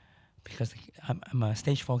 because I'm a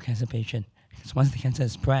stage 4 cancer patient. Because once the cancer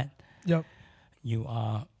is spread, Yep. you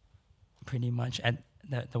are pretty much at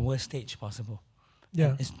the worst stage possible.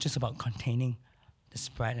 Yeah. And it's just about containing the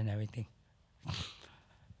spread and everything.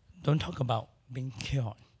 Don't talk about being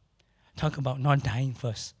cured. Talk about not dying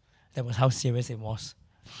first. That was how serious it was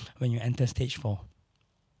when you enter stage 4.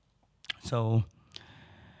 So,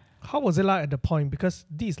 How was it like at the point? Because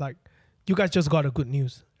this like, you guys just got a good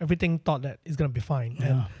news. Everything thought that it's gonna be fine,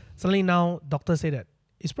 and yeah. suddenly now doctors say that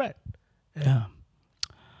it's spread. Yeah.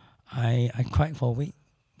 I cried for a week.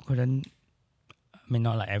 Couldn't, I mean,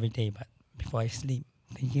 not like every day, but before I sleep,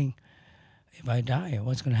 thinking, if I die,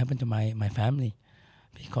 what's going to happen to my family?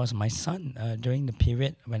 Because my son, during the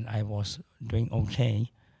period when I was doing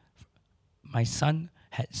okay, my son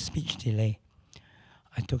had speech delay.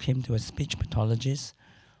 I took him to a speech pathologist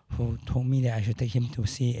who told me that I should take him to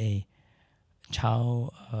see a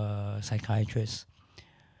child psychiatrist,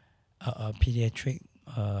 a pediatric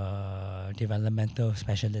developmental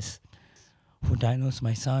specialist, who diagnosed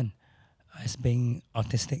my son as being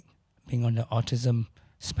autistic, being on the autism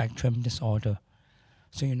spectrum disorder.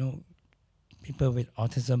 So, you know, people with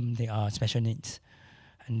autism, they are special needs.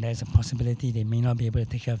 And there's a possibility they may not be able to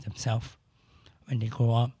take care of themselves when they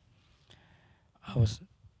grow up.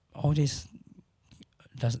 All this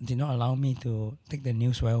did not allow me to take the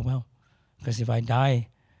news very well. Because if I die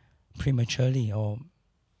prematurely or,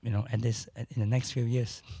 you know, in the next few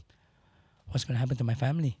years, what's going to happen to my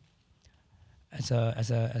family? As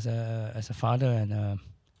a father and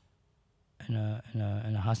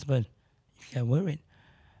a husband, you get worried.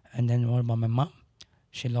 And then what about my mom?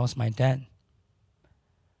 She lost my dad.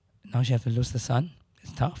 Now she has to lose the son.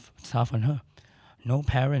 It's tough. It's tough on her. No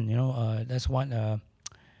parent, you know. That's what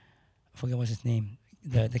I forget what's his name,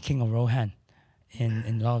 the King of Rohan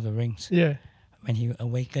in Lord of the Rings. Yeah. When he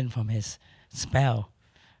awakened from his spell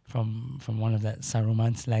from one of that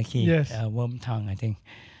Saruman's lackey, Yes. Worm Tongue, I think.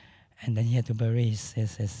 And then he had to bury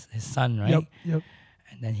his son, right? Yep.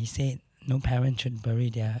 And then he said, no parent should bury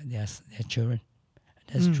their children.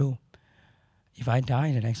 That's true. If I die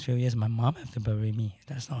in the next few years, my mom have to bury me.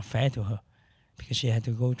 That's not fair to her, because she had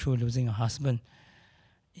to go through losing her husband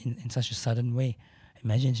in such a sudden way.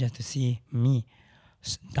 Imagine she had to see me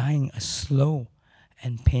dying a slow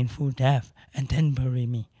and painful death and then bury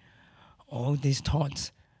me. All these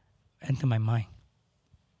thoughts enter my mind.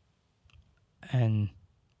 And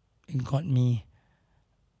it got me,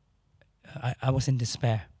 I was in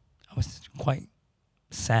despair. I was quite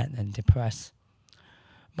sad and depressed.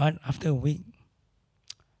 But after a week,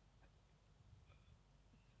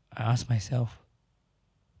 I asked myself,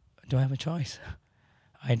 do I have a choice?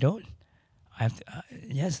 I don't. I have to,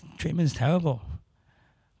 yes, treatment is terrible,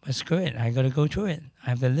 but screw it. I got to go through it. I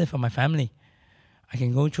have to live for my family. I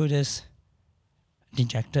can go through this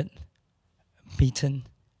dejected, beaten,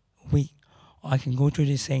 weak, or I can go through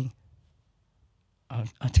this saying,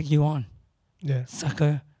 I'll take you on. Yeah.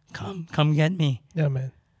 Sucker, come get me. Yeah,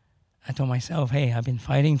 man. I told myself, hey, I've been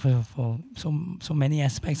fighting for so many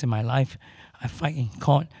aspects in my life. I fight in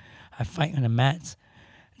court. I fight on the mats.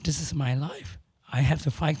 This is my life. I have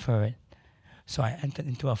to fight for it. So I entered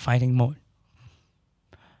into a fighting mode.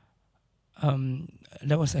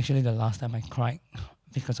 That was actually the last time I cried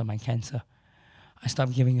because of my cancer. I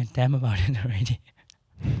stopped giving a damn about it already.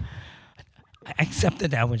 I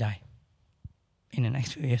accepted that I would die in the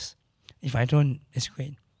next few years. If I don't, it's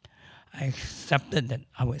great. I accepted that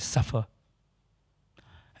I would suffer.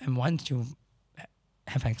 And once you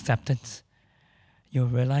have acceptance, you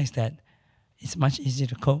realize that it's much easier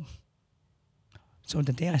to cope. So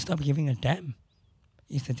the day I stop giving a damn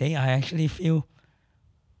is the day I actually feel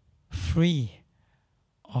free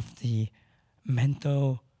of the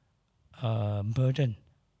mental burden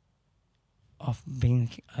of being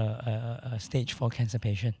a stage 4 cancer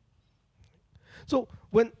patient. So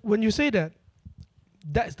when you say that,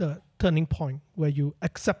 that's the turning point where you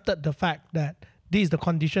accepted the fact that this is the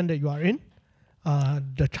condition that you are in,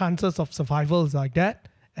 the chances of survival is like that,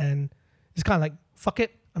 and it's kind of like, fuck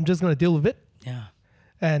it, I'm just going to deal with it. Yeah.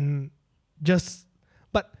 And just,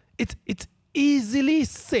 but it's easily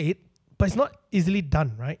said, but it's not easily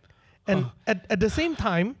done, right? And at the same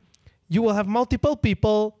time, you will have multiple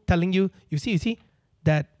people telling you, you see,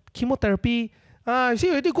 that chemotherapy, you see,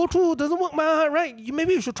 already go through, doesn't work, right?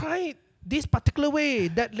 Maybe you should try it this particular way,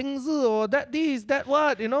 that lingzi or that this, that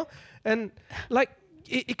what, And like,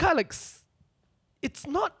 it kind of like, it's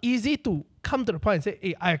not easy to come to the point and say,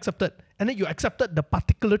 hey, I accepted. And then you accepted the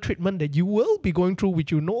particular treatment that you will be going through,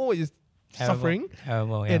 which you know is Terrible. suffering.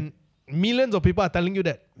 Terrible, yeah. And millions of people are telling you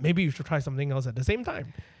that maybe you should try something else at the same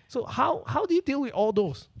time. So how do you deal with all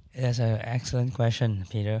those? That's an excellent question,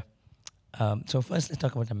 Peter. So first, let's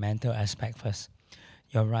talk about the mental aspect first.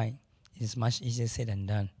 You're right. It's much easier said than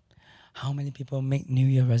done. How many people make New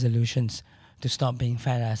Year resolutions to stop being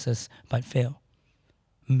fat asses but fail?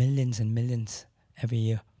 Millions and millions every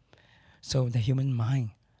year. So the human mind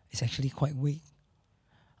is actually quite weak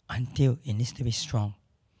until it needs to be strong.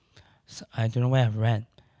 So I don't know where I've read.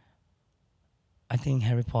 I think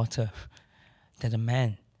Harry Potter, that a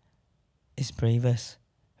man is bravest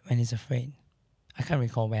when he's afraid. I can't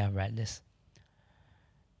recall where I read this.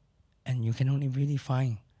 And you can only really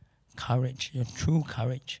find courage, your true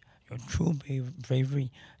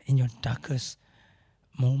bravery in your darkest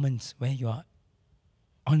moments where you are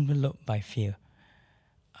enveloped by fear.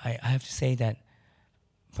 I have to say that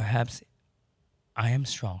perhaps I am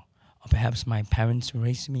strong, or perhaps my parents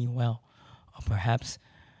raised me well, or perhaps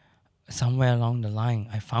somewhere along the line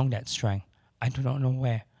I found that strength. I do not know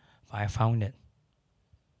where, but I found it.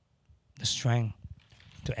 The strength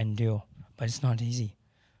to endure, but it's not easy.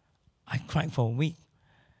 I cried for a week,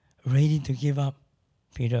 ready to give up,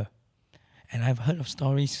 Peter. And I've heard of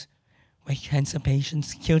stories where cancer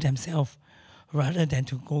patients kill themselves rather than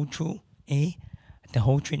to go through A, the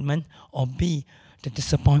whole treatment, or B, the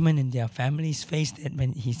disappointment in their family's face that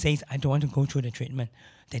when he says, I don't want to go through the treatment,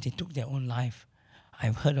 that they took their own life.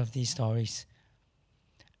 I've heard of these stories,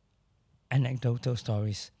 anecdotal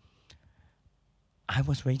stories. I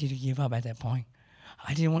was ready to give up at that point.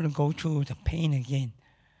 I didn't want to go through the pain again.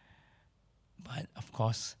 But of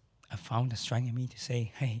course, I found the strength in me to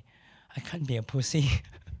say, hey, I can't be a pussy.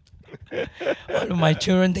 What will my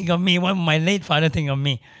children think of me? What will my late father think of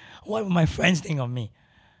me? What will my friends think of me?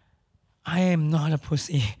 I am not a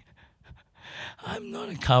pussy. I'm not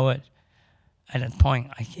a coward. At that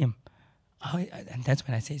point, I came. And that's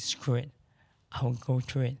when I say, screw it. I will go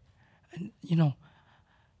through it. And,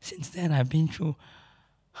 since then, I've been through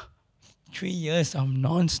 3 years of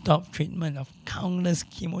non-stop treatment, of countless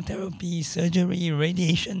chemotherapy, surgery,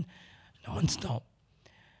 radiation, non-stop.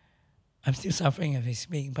 I'm still suffering as we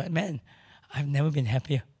speak, but man, I've never been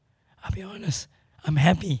happier. I'll be honest. I'm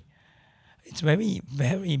happy. It's very,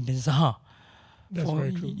 very bizarre. That's for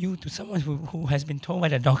very true. you, to someone who has been told by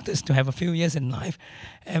the doctors to have a few years in life,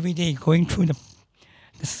 every day going through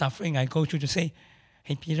the suffering I go through, to say,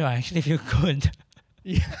 hey Peter, I actually feel good.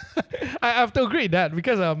 Yeah, I have to agree that,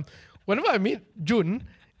 because whenever I meet Tjun,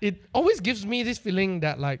 it always gives me this feeling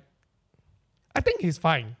that, like, I think he's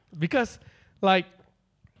fine, because, like,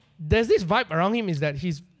 there's this vibe around him, is that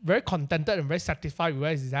he's very contented and very satisfied with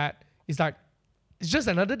where he's at. It's like, it's just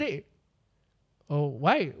another day. Oh,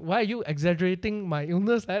 why are you exaggerating my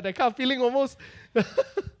illness? That kind of feeling almost.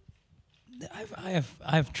 I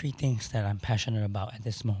have three things that I'm passionate about at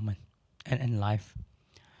this moment and in life.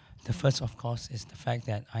 The first, of course, is the fact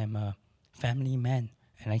that I'm a family man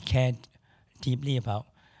and I care deeply about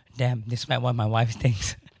them, despite what my wife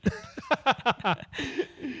thinks.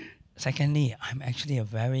 Secondly, I'm actually I'm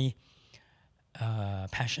very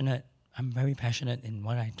passionate in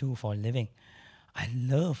what I do for a living. I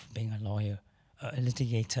love being a lawyer, a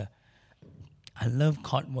litigator. I love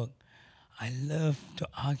court work. I love to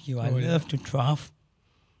argue. I love to draft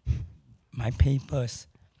my papers.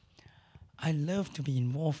 I love to be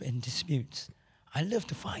involved in disputes. I love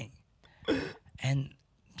to fight. And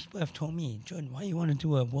people have told me, Tjun, why you want to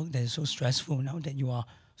do a work that is so stressful now that you are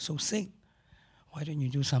so sick? Why don't you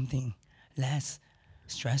do something less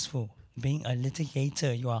stressful? Being a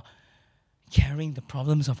litigator, you are carrying the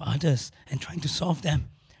problems of others and trying to solve them.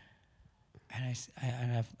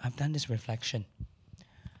 And I've done this reflection.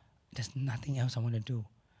 There's nothing else I want to do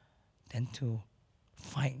than to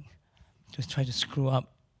fight, to try to screw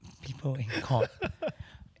up people in court.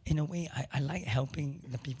 In a way, I like helping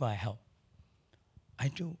the people I help. I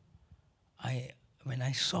do. When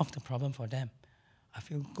I solve the problem for them, I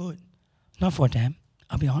feel good. Not for them.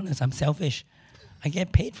 I'll be honest, I'm selfish. I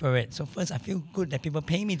get paid for it. So first, I feel good that people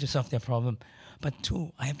pay me to solve their problem. But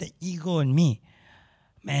two, I have the ego in me.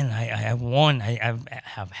 Man, I have won. I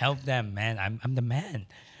have helped them, man. I'm the man.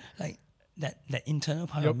 Like, that internal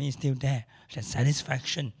part of me is still there. That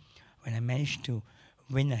satisfaction when I manage to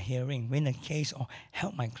win a hearing, win a case, or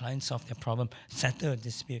help my clients solve their problem, settle a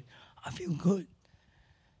dispute. I feel good.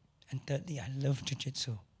 And thirdly, I love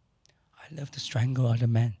jiu-jitsu. I love to strangle other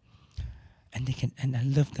men. And I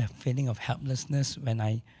love the feeling of helplessness when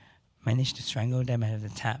I manage to strangle them at the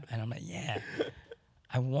tap. And I'm like, yeah,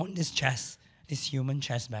 I won this human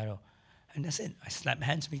chess battle. And that's it. I slap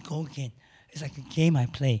hands, we go again. It's like a game I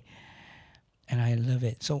play. And I love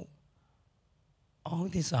it. So all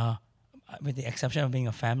these are, with the exception of being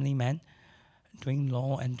a family man, doing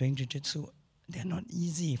law and doing jiu-jitsu, they're not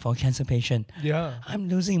easy for a cancer patient. Yeah. I'm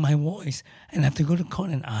losing my voice and I have to go to court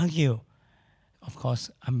and argue. Of course,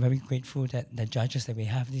 I'm very grateful that the judges that we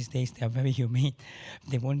have these days, they are very humane.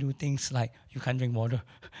 They won't do things like, you can't drink water.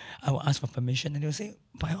 I will ask for permission and they'll say,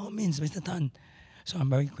 by all means, Mr. Tan. So I'm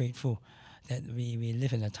very grateful that we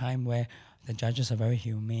live in a time where the judges are very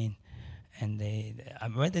humane. And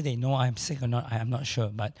whether they know I'm sick or not, I'm not sure.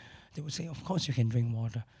 But they would say, of course you can drink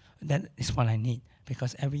water. That is what I need.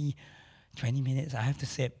 Because every 20 minutes I have to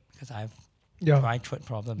sip because I have dry throat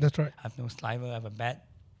problems. That's right. I have no saliva, I have a bad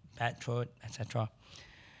throat, etc.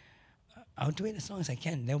 I'll do it as long as I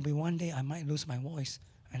can. There will be one day I might lose my voice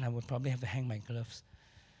and I would probably have to hang my gloves.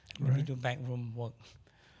 Maybe do backroom work.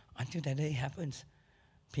 Until that day happens,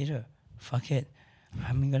 Peter, fuck it.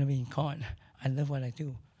 I'm going to be in court. I love what I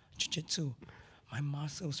do. Jiu-jitsu. My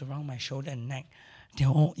muscles around my shoulder and neck, they're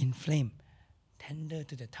all inflamed. Tender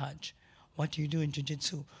to the touch. What do you do in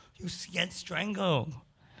jiu-jitsu? You get strangled.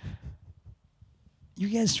 You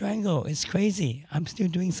get strangled. It's crazy. I'm still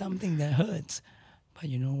doing something that hurts. But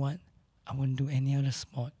you know what? I wouldn't do any other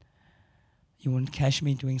sport. You wouldn't catch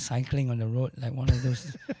me doing cycling on the road like one of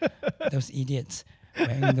those those idiots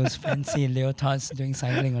wearing those fancy leotards doing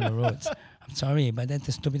cycling on the roads. I'm sorry, but that's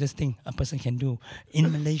the stupidest thing a person can do.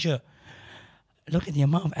 In Malaysia, look at the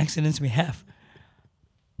amount of accidents we have.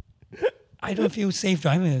 I don't feel safe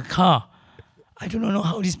driving a car. I do not know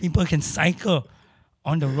how these people can cycle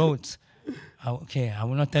on the roads. Okay, I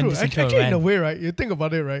will not turn this into a rant. Actually, in a way, right? You think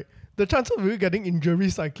about it, right? The chances of you getting injury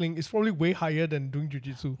cycling is probably way higher than doing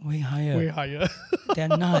jiu-jitsu. Way higher. Way higher. They're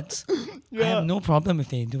nuts. I have no problem if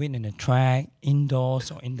they do it in a track,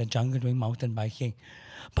 indoors, or in the jungle doing mountain biking.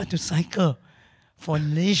 But to cycle for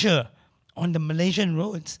leisure on the Malaysian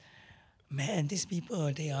roads, man, these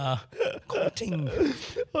people, they are quoting.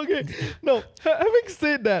 Okay. No, having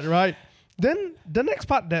said that, right? Then the next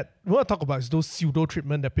part that we want to talk about is those pseudo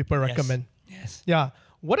treatment that people recommend. Yes. Yeah.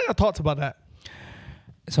 What are your thoughts about that?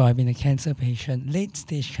 So I've been a cancer patient, late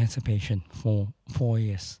stage cancer patient for 4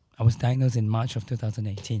 years. I was diagnosed in March of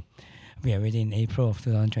 2018. We are already in April of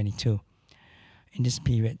 2022. In this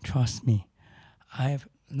period, trust me, I've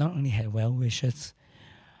not only had well wishes,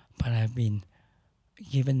 but I've been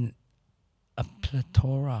given a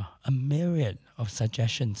plethora, a myriad of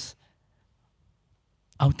suggestions,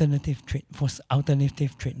 alternative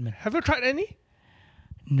treatment. Have you tried any?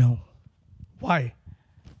 No. Why?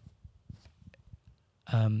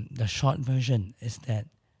 The short version is that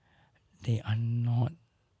they are not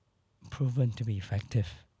proven to be effective.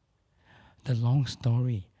 The long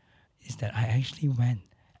story is that I actually went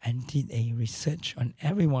and did a research on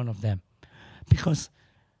every one of them because,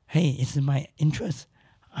 hey, it's in my interest.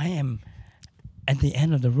 I am at the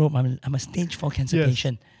end of the rope. I'm a stage 4 cancer Yes.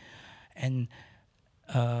 patient. And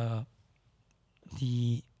what do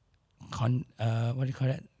you call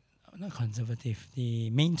that? Not conservative, the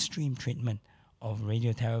mainstream treatment of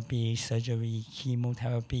radiotherapy, surgery,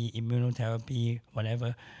 chemotherapy, immunotherapy,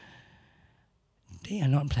 whatever, they are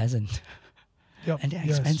not pleasant. Yep. And they're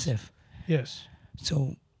Yes. expensive. Yes.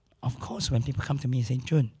 So, of course, when people come to me and say,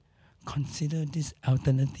 Tjun, consider these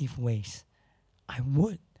alternative ways, I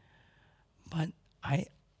would. But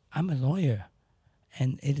I'm a lawyer,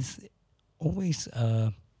 and it is always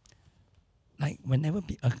like whenever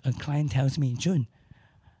a client tells me, Tjun,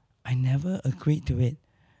 I never agreed to it.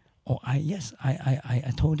 Or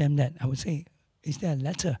I told them that. I would say, is there a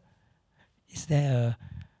letter? Is there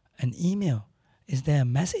an email? Is there a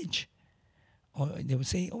message? Or they would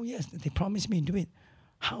say, oh yes, they promised me to do it.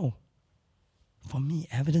 How? For me,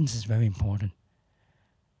 evidence is very important.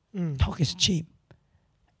 Talk is cheap.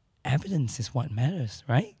 Evidence is what matters,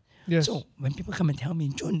 right? Yes. So when people come and tell me,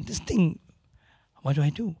 Tjun, this thing, what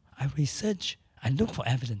do? I research. I look for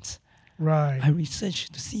evidence. Right. I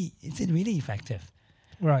research to see, is it really effective?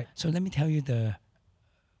 Right. So let me tell you the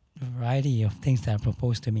variety of things that are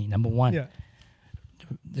proposed to me. Number one, Yeah.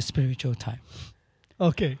 the spiritual time.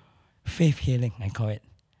 Okay. Faith healing, I call it,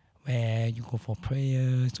 where you go for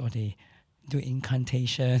prayers or they do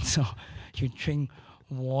incantations or you drink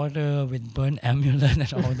water with burnt amulet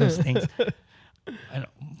and all those things. And a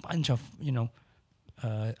bunch of,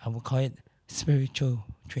 I would call it spiritual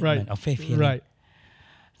treatment or faith healing. Right.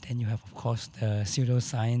 Then you have, of course, the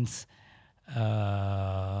pseudoscience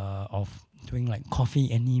of doing like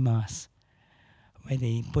coffee enemas, where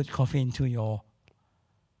they put coffee into your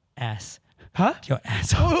ass. Huh? Your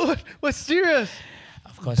ass. Oh, what's serious?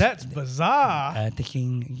 Of course. That's bizarre.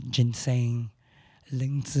 Taking ginseng,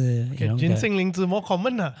 灵芝, Okay, ginseng, 灵芝 more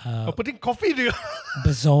common. Or putting coffee to you.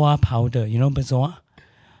 bezoar powder. You know bezoar?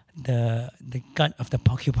 The gut of the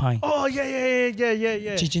porcupine. Oh,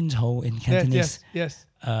 yeah. 鸡精头 in Cantonese. Yes.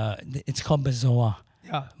 It's called bezoar.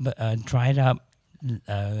 Yeah. But dried up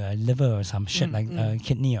liver or some shit like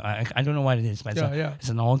kidney. I don't know what it is, but it's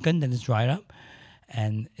an organ that is dried up.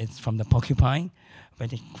 And it's from the porcupine where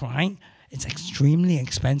they grind. It's extremely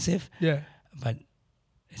expensive. Yeah. But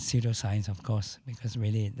it's pseudoscience, of course, because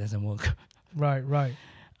really it doesn't work. Right.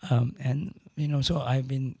 And, so I've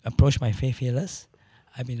been approached by faith healers.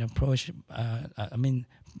 I've been approached,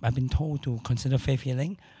 I've been told to consider faith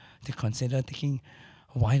healing, to consider taking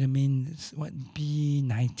vitamins,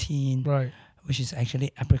 B19, Right. which is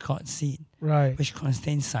actually apricot seed, Right. which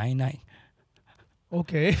contains cyanide.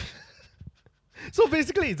 Okay. So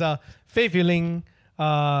basically, it's a faith healing,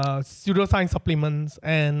 pseudoscience supplements,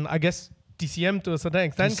 and I guess TCM to a certain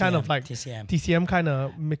extent, kind of like TCM kind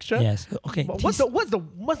of mixture. Yes. Okay. But what's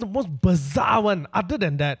the most bizarre one other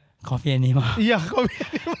than that? Coffee enema. Yeah, coffee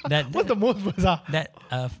enema. What's the most bizarre? That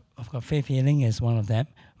of course, faith healing is one of them,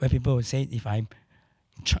 where people would say, if I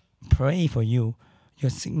pray for you, your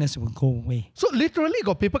sickness will go away. So literally,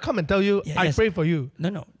 got people come and tell you, I pray for you.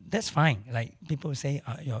 No, that's fine. Like people say,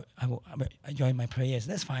 you're in my prayers.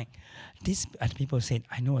 That's fine. These people said,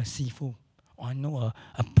 I know a sifu, or I know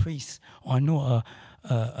a priest, or I know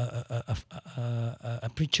a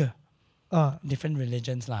preacher. Different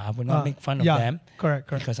religions, I would not make fun of them. Correct.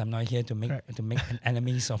 Because I'm not here to make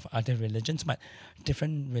enemies of other religions. But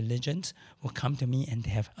different religions will come to me, and they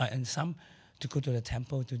have and some to go to the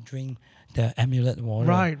temple to drink the amulet water.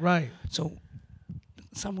 Right. So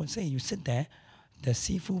some would say you sit there, the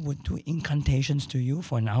Sifu would do incantations to you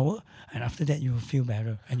for an hour, and after that you will feel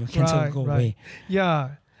better and your cancer will go away.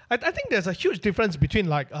 Yeah. I think there's a huge difference between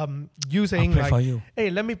like you saying pray like, for you. hey,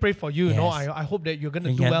 let me pray for you. You know, Yes. I hope that you're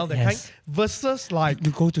gonna do Yeah, well. That yes. kind versus like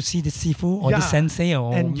You go to see the sifu or Yeah. the sensei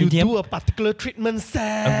or and you medium, do a particular treatment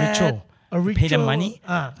set. a ritual. A You ritual. pay them money,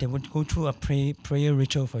 Ah. they would go through a prayer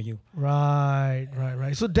ritual for you. Right.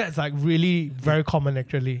 So that's like really very common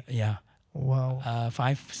actually. Yeah. Wow.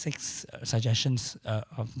 5, 6 suggestions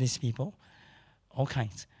of these people, all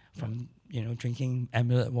kinds, from drinking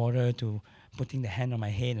amulet water to putting the hand on my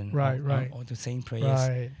head and or to saying prayers.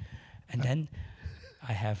 Right. And then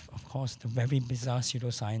I have, of course, the very bizarre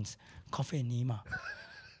pseudoscience, coffee enema.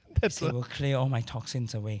 That's It will clear all my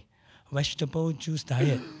toxins away. Vegetable juice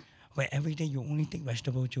diet, where every day you only take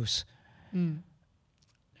vegetable juice.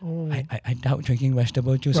 Oh. I doubt drinking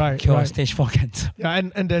vegetable juice will Right, cure right. stage 4 cancer. Yeah,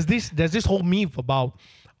 and there's this whole myth about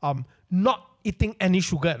not eating any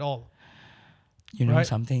sugar at all. You know Right.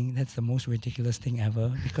 something? That's the most ridiculous thing ever.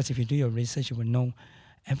 Because if you do your research, you will know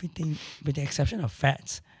everything, with the exception of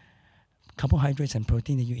fats, carbohydrates and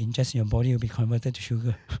protein that you ingest in your body will be converted to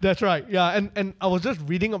sugar. That's right. Yeah, and I was just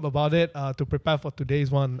reading up about it to prepare for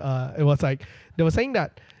today's one. It was like they were saying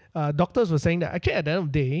that doctors were saying that actually at the end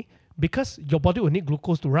of the day, because your body will need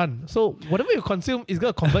glucose to run, so whatever you consume is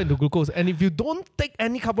gonna convert into glucose. And if you don't take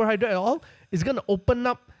any carbohydrate at all, it's gonna open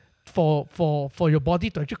up for your body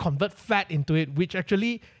to actually convert fat into it, which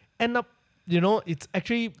actually end up, it's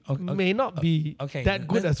actually may not be that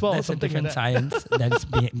good as well. That's or a something different like that. science that's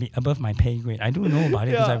be above my pay grade. I do know about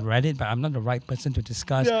it because Yeah. I've read it, but I'm not the right person to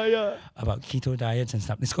discuss Yeah. about keto diets and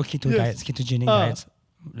stuff. It's called keto Yes. diets, ketogenic diets.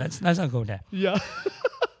 Let's not go there. Yeah.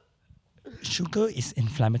 Sugar is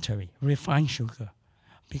inflammatory, refined sugar,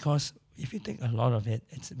 because if you take a lot of it,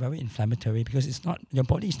 it's very inflammatory because your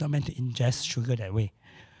body is not meant to ingest sugar that way.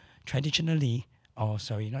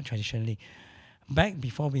 Not traditionally, back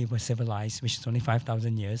before we were civilized, which is only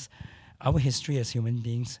 5,000 years, our history as human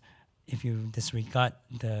beings, if you disregard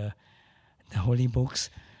the holy books,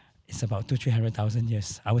 it's about 200,000-300,000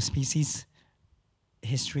 years. Our species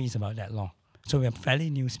history is about that long. So we're a fairly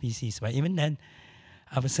new species, but even then,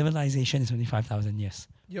 our civilization is only 5,000 years.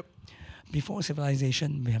 Yep. Before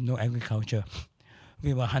civilization, we have no agriculture.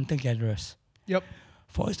 We were hunter-gatherers. Yep.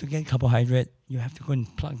 For us to get carbohydrate, you have to go and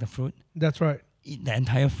pluck the fruit, That's right. eat the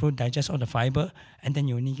entire fruit, digest all the fiber, and then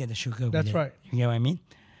you only get the sugar with That's it. right. You get what I mean?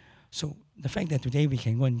 So the fact that today we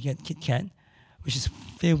can go and get Kit Kat, which is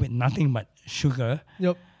filled with nothing but sugar,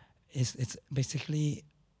 Yep. it's basically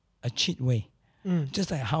a cheat way. Mm.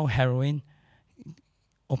 Just like how heroin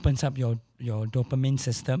opens up your dopamine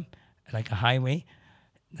system like a highway,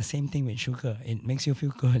 the same thing with sugar. It makes you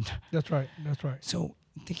feel good. That's right. So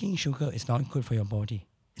taking sugar is not good for your body.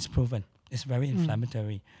 It's proven. It's very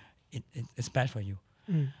inflammatory. It's bad for you.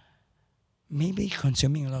 Mm. Maybe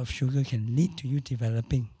consuming a lot of sugar can lead to you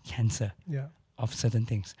developing cancer Yeah. of certain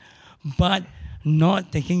things. But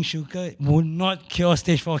not taking sugar will not cure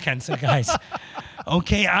stage 4 cancer, guys.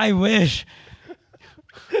 Okay, I wish.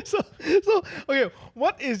 so okay,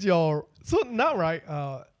 what is your now right?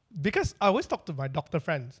 Because I always talk to my doctor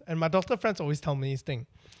friends, and my doctor friends always tell me this thing.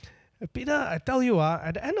 Peter, I tell you,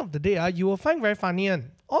 at the end of the day, you will find very funny,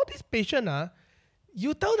 and all these patients,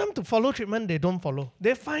 you tell them to follow treatment, they don't follow.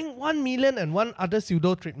 They find 1,000,001 other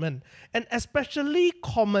pseudo treatment, and especially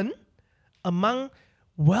common among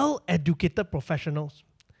well-educated professionals.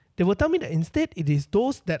 They will tell me that instead it is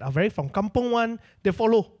those that are very from kampong one, they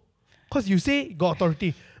follow. Because you say got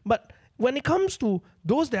authority. But when it comes to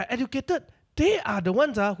those that are educated, they are the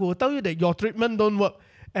ones who will tell you that your treatment don't work.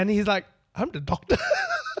 And he's like, I'm the doctor.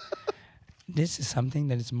 This is something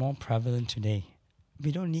that is more prevalent today.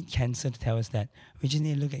 We don't need cancer to tell us that. We just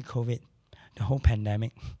need to look at COVID, the whole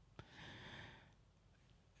pandemic.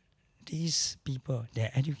 These people,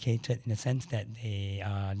 they're educated in the sense that they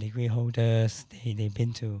are degree holders, they've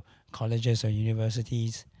been to colleges or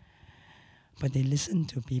universities, but they listen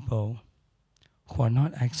to people who are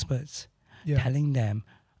not experts telling them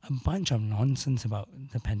a bunch of nonsense about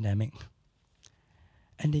the pandemic.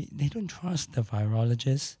 And they don't trust the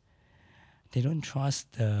virologists. They don't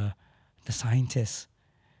trust the scientists.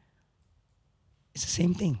 It's the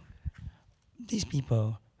same thing. These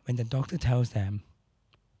people, when the doctor tells them,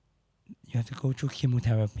 you have to go through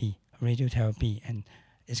chemotherapy, radiotherapy, and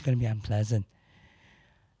it's going to be unpleasant,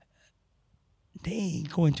 they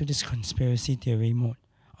go into this conspiracy theory mode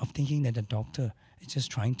of thinking that the doctor is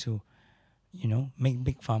just trying to, make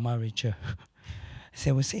Big Pharma richer. So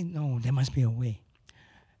they will say, no, there must be a way.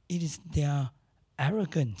 It is their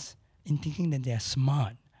arrogance in thinking that they are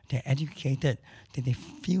smart, they're educated, that they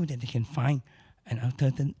feel that they can find an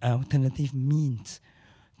alternative means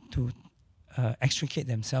to extricate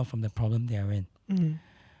themselves from the problem they are in,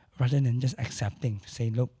 rather than just accepting to say,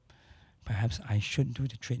 look, perhaps I should do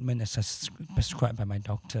the treatment as prescribed by my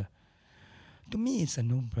doctor. To me, it's a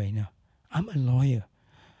no-brainer. I'm a lawyer.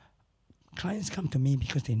 Clients come to me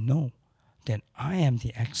because they know that I am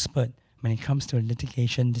the expert when it comes to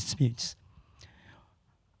litigation disputes.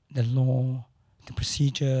 The law, the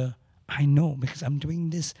procedure, I know because I'm doing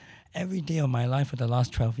this every day of my life for the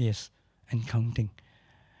last 12 years and counting.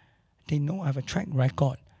 They know I have a track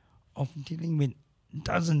record of dealing with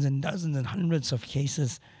dozens and dozens and hundreds of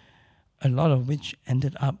cases, a lot of which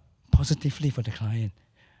ended up positively for the client.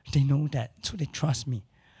 They know that, so they trust me.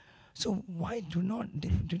 So why do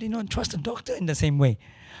they not trust a doctor in the same way?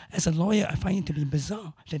 As a lawyer, I find it to be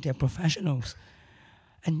bizarre that they're professionals,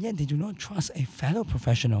 and yet they do not trust a fellow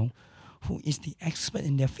professional who is the expert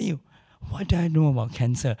in their field. What do I know about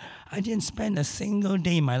cancer? I didn't spend a single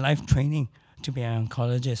day in my life training to be an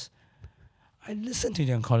oncologist. I listen to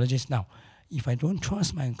the oncologist now. If I don't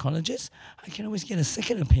trust my oncologist, I can always get a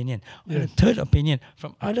second opinion or a third opinion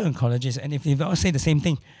from other oncologists. And if they all say the same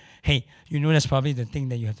thing, hey, you know that's probably the thing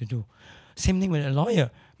that you have to do. Same thing with a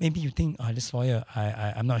lawyer. Maybe you think, this lawyer,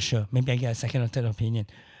 I'm not sure. Maybe I get a second or third opinion.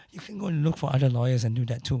 You can go and look for other lawyers and do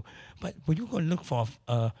that too. But would you go and look for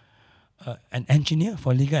an engineer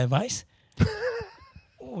for legal advice?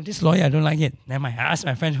 Oh, this lawyer, I don't like it. Never mind. I asked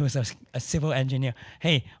my friend who's a civil engineer,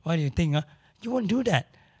 hey, what do you think? You won't do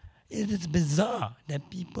that. It is bizarre that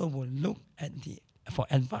people will look at for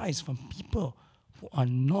advice from people who are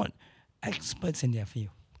not experts in their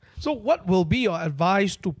field. So what will be your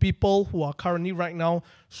advice to people who are currently right now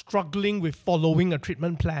struggling with following a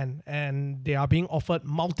treatment plan and they are being offered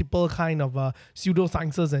multiple kind of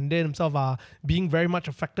pseudosciences and they themselves are being very much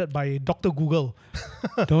affected by Dr. Google?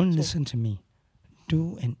 Don't listen to me.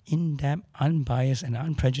 Do an in-depth, unbiased and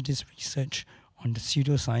unprejudiced research on the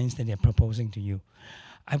pseudoscience that they're proposing to you.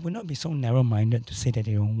 I would not be so narrow-minded to say that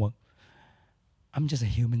they don't work. I'm just a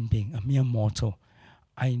human being, a mere mortal.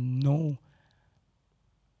 I know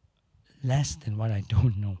less than what I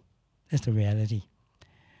don't know. That's the reality.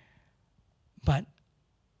 But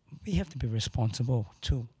we have to be responsible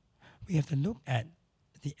too. We have to look at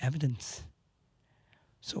the evidence.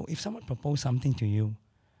 So if someone proposes something to you,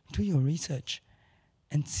 do your research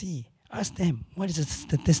and see. Ask them, what is the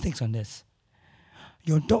statistics on this?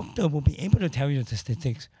 Your doctor will be able to tell you the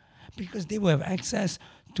statistics because they will have access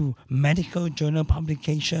to medical journal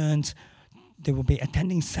publications. They will be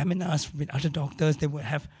attending seminars with other doctors. They will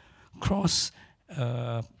have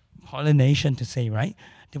cross-pollination to say, right?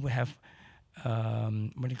 They will have,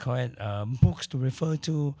 books to refer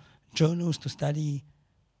to, journals to study.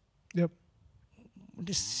 Yep.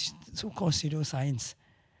 This so-called pseudoscience.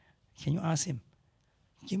 Can you ask him?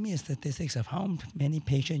 Give me a statistics of how many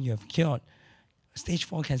patients you have cured, stage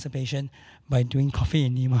 4 cancer patient, by doing coffee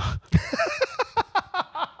enema.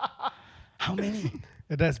 How many?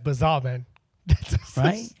 That's bizarre, man. That's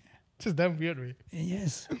right? Just damn weird, right?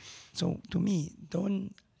 Yes. So to me,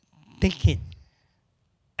 don't take it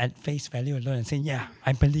at face value alone and say, yeah,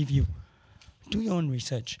 I believe you. Do your own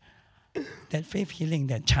research. That faith healing,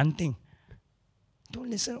 that chanting. Don't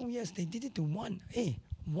listen, oh yes, they did it to one. Hey,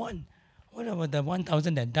 one. What about the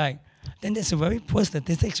 1,000 that died? Then there's a very poor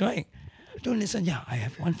statistics, right? Don't listen, yeah, I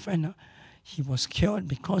have one friend. He was cured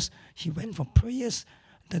because he went for prayers.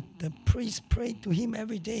 The priest prayed to him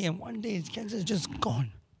every day and one day his cancer is just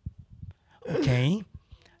gone. Okay,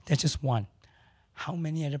 that's just one. How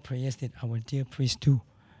many other prayers did our dear priest do?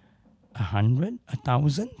 100,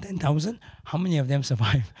 1,000, 10,000? How many of them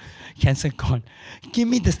survived? Cancer gone. Give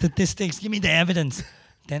me the statistics, give me the evidence.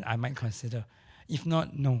 Then I might consider. If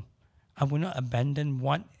not, no. I will not abandon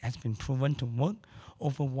what has been proven to work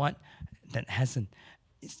over what that hasn't.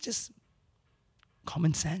 It's just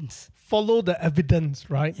common sense. Follow the evidence,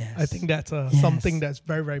 right? Yes. I think that's something that's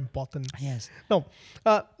very, very important. Yes. Now,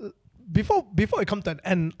 before I come to an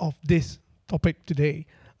end of this topic today,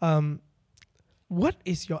 what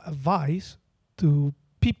is your advice to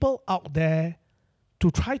people out there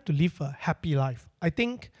to try to live a happy life? I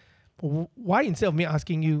think why instead of me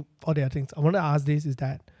asking you all the other things, I want to ask this is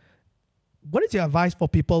that, what is your advice for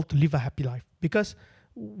people to live a happy life? Because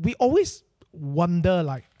we always wonder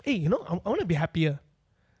like, hey, I want to be happier.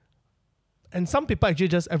 And some people actually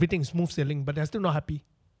just everything is smooth sailing, but they're still not happy.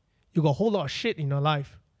 You got a whole lot of shit in your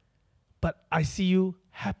life, but I see you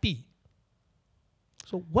happy.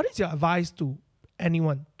 So what is your advice to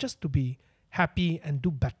anyone just to be happy and do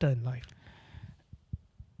better in life?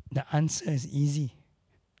 The answer is easy,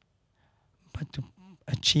 but to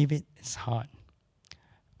achieve it is hard.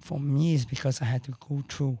 For me, it's because I had to go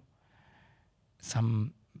through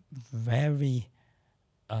some very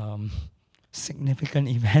significant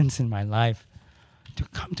events in my life to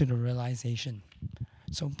come to the realization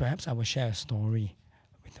So perhaps I will share a story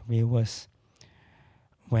with the viewers.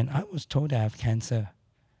 When I was told that I have cancer,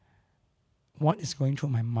 what is going through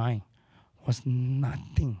my mind was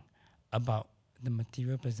nothing about the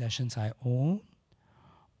material possessions I own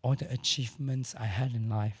or the achievements I had in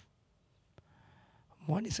life.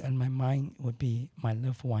 What is on my mind would be my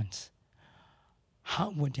loved ones. How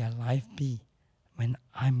would their life be when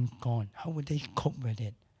I'm gone? How would they cope with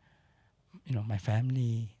it? You know, my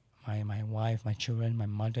family, my wife, my children, my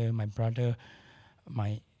mother, my brother,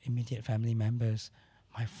 my immediate family members,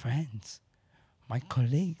 my friends, my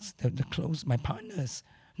colleagues, the close, my partners.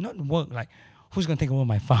 Not work, like who's going to take over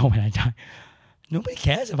my farm when I die? Nobody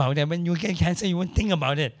cares about that. When you get cancer, you won't think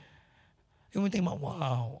about it. You won't think about,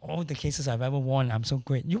 wow, all the cases I've ever won, I'm so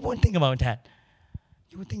great. You won't think about that.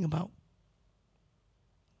 You will think about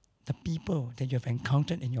the people that you have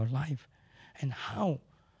encountered in your life and how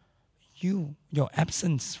your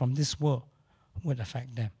absence from this world would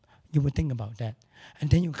affect them. You would think about that. And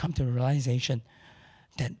then you come to the realization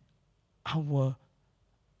that our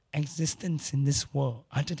existence in this world,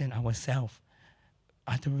 other than ourselves,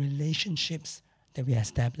 are the relationships that we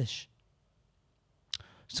establish.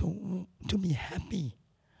 So to be happy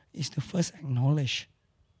is to first acknowledge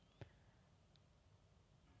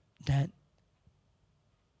that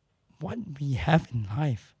what we have in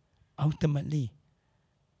life ultimately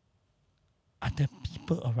are the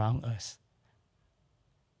people around us.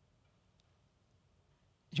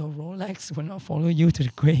 Your Rolex will not follow you to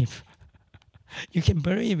the grave. You can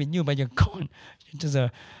bury it with you, but you're gone. You're just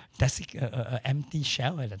a empty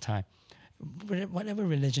shell at the time. Whatever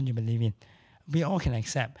religion you believe in, we all can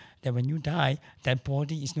accept that when you die, that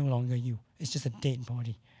body is no longer you. It's just a dead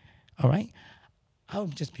body. All right? I'll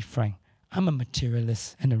just be frank. I'm a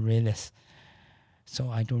materialist and a realist. So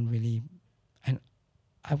I don't really... And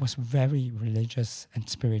I was very religious and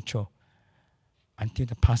spiritual until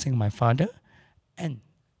the passing of my father and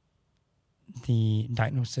the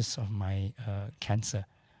diagnosis of my cancer.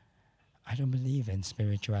 I don't believe in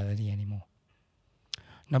spirituality anymore.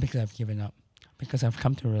 Not because I've given up, because I've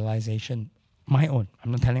come to a realization, my own,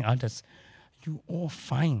 I'm not telling others, you all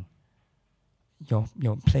find your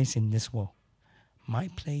place in this world. My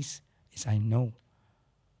place is I know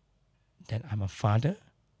that I'm a father,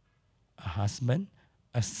 a husband,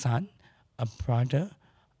 a son, a brother,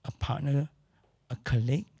 a partner, a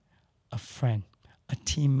colleague, a friend, a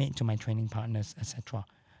teammate to my training partners, etc.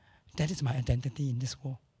 That is my identity in this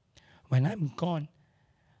world. When I'm gone,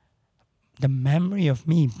 the memory of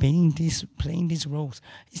me playing these roles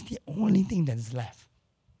is the only thing that is left.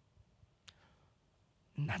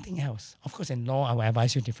 Nothing else. Of course, in law, I will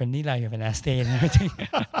advise you differently, like you have an estate and everything.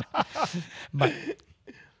 But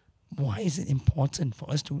why is it important for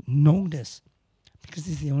us to know this? Because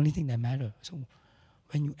it's the only thing that matters. So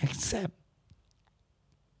when you accept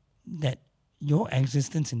that your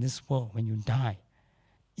existence in this world, when you die,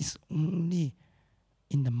 is only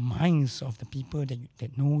in the minds of the people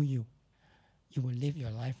that know you, you will live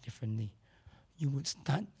your life differently. You would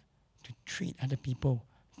start to treat other people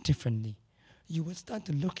differently. You would start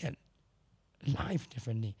to look at life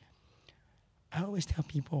differently. I always tell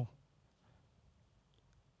people,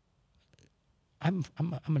 I'm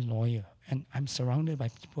a lawyer, and I'm surrounded by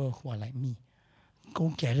people who are like me,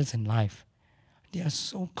 go-getters in life. They are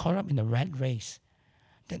so caught up in the rat race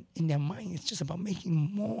that in their mind it's just about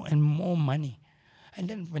making more and more money. And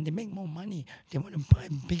then when they make more money, they want to buy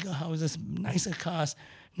bigger houses, nicer cars,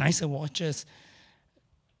 nicer watches,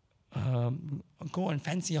 go on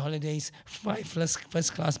fancy holidays, fly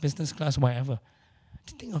first class, business class, whatever.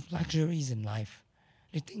 They think of luxuries in life.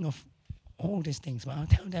 They think of all these things. But I'll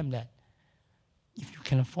tell them that if you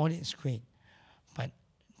can afford it, it's great. But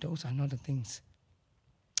those are not the things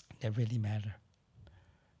that really matter.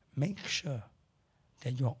 Make sure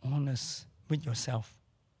that you're honest with yourself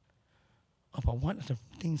about what are the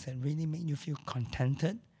things that really make you feel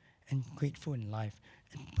contented and grateful in life,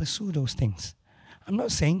 and pursue those things. I'm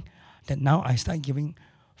not saying that now I start giving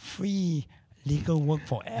free legal work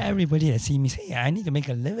for everybody that see me say, I need to make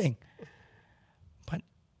a living. But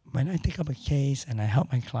when I take up a case and I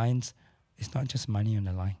help my clients, it's not just money on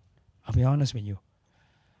the line. I'll be honest with you.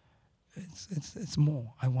 It's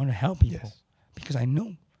more. I want to help people because I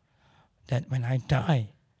know that when I die,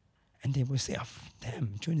 and they will say, oh,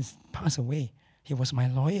 damn, Tjun has passed away. He was my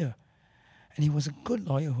lawyer. And he was a good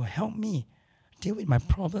lawyer who helped me deal with my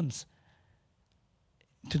problems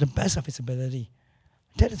to the best of his ability.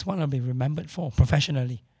 That is what I'll be remembered for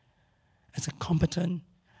professionally. As a competent,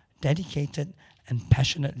 dedicated, and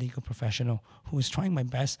passionate legal professional who is trying my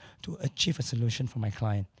best to achieve a solution for my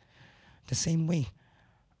client. The same way,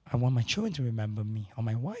 I want my children to remember me, or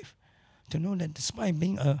my wife, to know that despite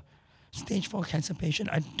being a stage 4 cancer patient,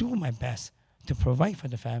 I do my best to provide for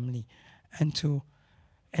the family and to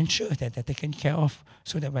ensure that they're taken care of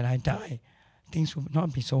so that when I die, things will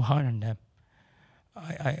not be so hard on them.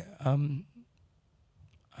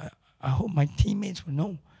 I hope my teammates will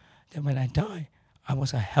know that when I die, I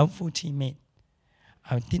was a helpful teammate.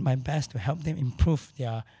 I did my best to help them improve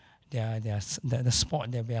the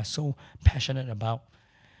sport that we are so passionate about.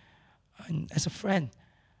 And as a friend,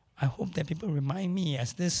 I hope that people remind me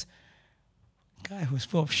as this guy who's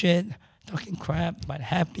full of shit, talking crap, but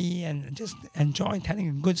happy and just enjoy telling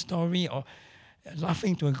a good story or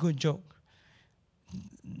laughing to a good joke.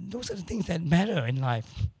 Those are the things that matter in life.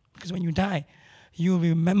 Because when you die, you'll be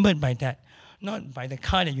remembered by that, not by the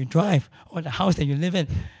car that you drive or the house that you live in.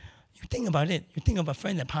 You think about it. You think of a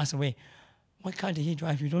friend that passed away. What car did he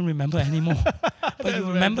drive? You don't remember anymore. But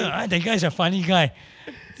you remember, that guy's a funny guy.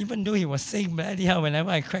 Even though he was sick, bloody hell, whenever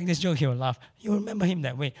I crack this joke, he will laugh. You remember him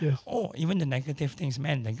that way. Yes. Or even the negative things.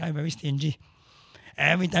 Man, the guy very stingy.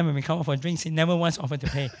 Every time when we come out for drinks, he never once offered to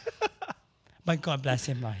pay. But God bless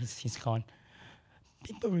him, he's gone.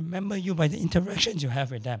 People remember you by the interactions you have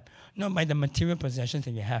with them, not by the material possessions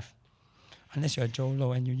that you have. Unless you're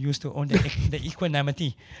Jolo and you used to own the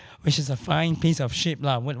equanimity, which is a fine piece of shit,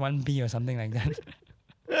 would one be or something like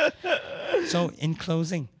that. So in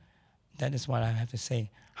closing, that is what I have to say.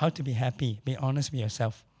 How to be happy, be honest with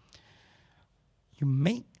yourself. You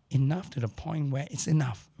make enough to the point where it's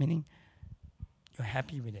enough, meaning you're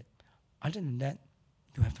happy with it. Other than that,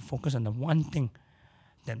 you have to focus on the one thing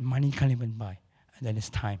that money can't even buy, and that is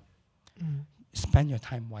time. Spend your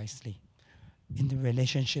time wisely in the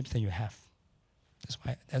relationships that you have.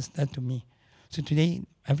 That's that to me. So today,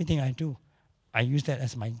 everything I do, I use that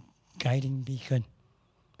as my guiding beacon.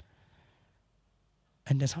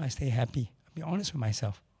 And that's how I stay happy. I'll be honest with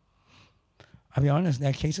myself. I'll be honest,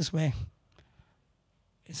 there are cases where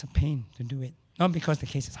it's a pain to do it. Not because the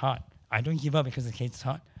case is hard. I don't give up because the case is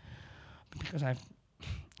hard. But because I have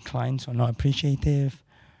clients who are not appreciative,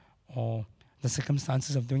 or the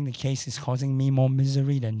circumstances of doing the case is causing me more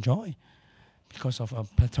misery than joy because of a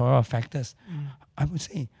plethora of factors. I would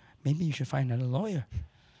say, maybe you should find another lawyer.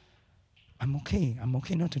 I'm okay. I'm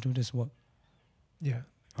okay not to do this work. Yeah.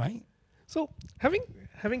 Right? So having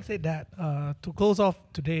said that, to close off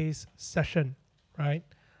today's session, right?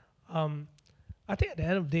 I think at the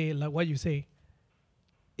end of the day, like what you say,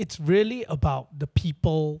 it's really about the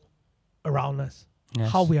people around us,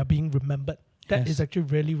 how we are being remembered. That is actually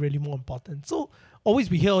really, really more important. So always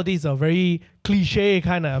we hear all these very cliche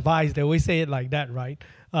kind of advice. They always say it like that, right?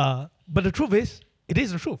 But the truth is, it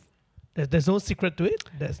is the truth. There's no secret to it.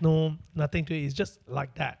 There's nothing to it. It's just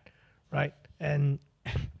like that, right? And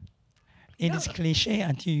it is cliche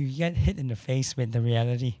until you get hit in the face with the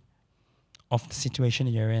reality of the situation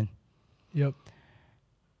you're in. Yep.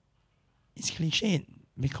 It's cliche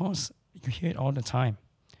because you hear it all the time.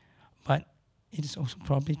 But it is also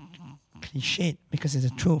probably cliched because it's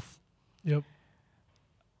the truth. Yep.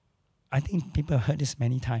 I think people have heard this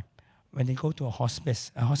many times. When they go to a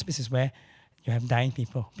hospice is where you have dying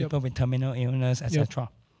people, people with terminal illness, etc.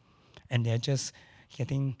 And they're just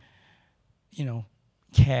getting,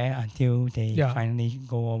 care until they finally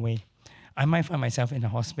go away. I might find myself in a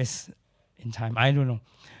hospice in time. I don't know.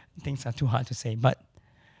 Things are too hard to say. But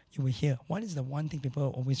you will hear, what is the one thing people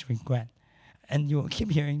always regret? And you will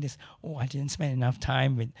keep hearing this, I didn't spend enough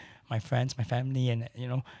time with my friends, my family, and,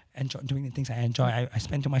 enjoy doing the things I enjoy. I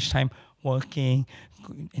spend too much time working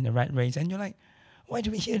in the rat race. And you're like, why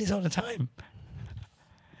do we hear this all the time?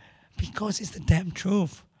 Because it's the damn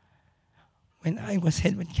truth. When I was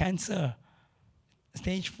hit with cancer,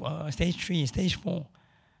 stage 3, stage 4,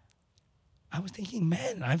 I was thinking,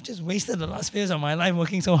 man, I've just wasted the last years of my life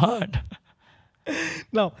working so hard.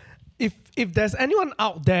 Now, if there's anyone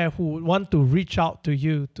out there who would want to reach out to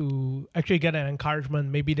you to actually get an encouragement,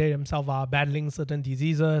 maybe they themselves are battling certain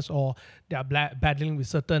diseases or they are battling with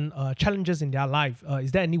certain challenges in their life,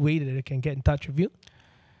 is there any way that they can get in touch with you?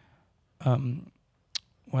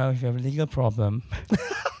 Well, if you have a legal problem,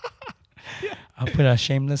 I'll put a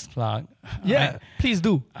shameless plug. Yeah, please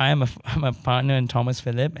do. I'm a partner in Thomas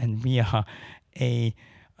Phillip, and we are a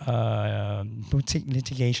boutique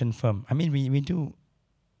litigation firm. I mean, we do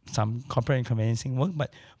some corporate and conveyancing work,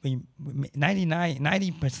 but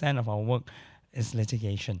 90% of our work is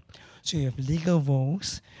litigation. So you have legal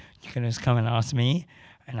woes, you can just come and ask me,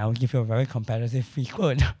 and I will give you a very competitive free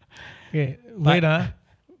quote. Okay, wait,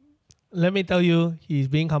 let me tell you, he's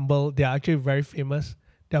being humble. They are actually very famous.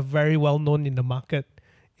 They are very well known in the market.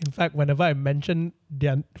 In fact, whenever I mention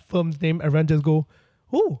their firm's name, everyone just go,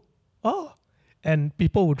 oh, and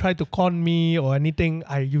people who try to con me or anything,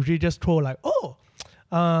 I usually just throw like,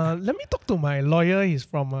 let me talk to my lawyer. He's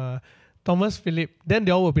from Thomas Phillip. Then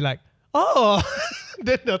they all will be like, oh,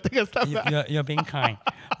 then they'll take a step back. You're being kind.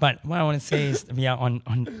 But what I want to say is we are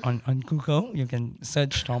on Google. You can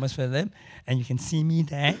search Thomas Phillip and you can see me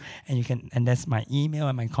there, and that's my email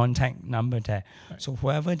and my contact number there. Right. So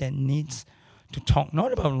whoever that needs to talk,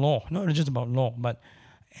 not about law, not just about law, but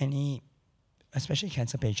any, especially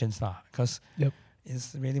cancer patients, because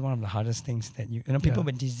it's really one of the hardest things that you know, people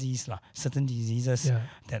with disease, certain diseases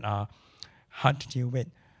that are hard to deal with.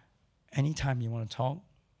 Anytime you want to talk,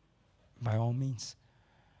 by all means.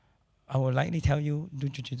 I will likely tell you, do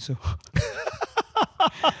jiu-jitsu.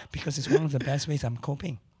 Because it's one of the best ways I'm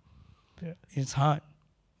coping. Yeah. It's hard,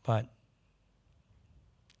 but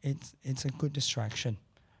it's a good distraction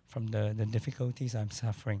from the difficulties I'm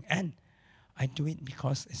suffering. And I do it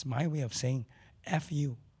because it's my way of saying F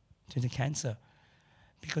you to the cancer.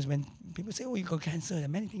 Because when people say, oh, you got cancer, there are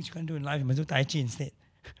many things you can do in life. You must do Tai Chi instead.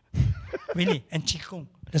 Really. And Qigong.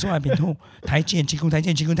 That's what I've been told. Tai Chi and Qigong, Tai Chi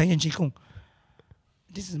and Qigong, Tai Chi and Qigong.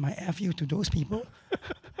 This is my F you to those people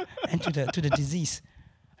and to the disease.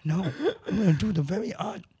 No, I'm going to do the very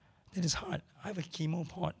art that is hard. I have a chemo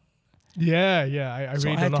pot. Yeah, I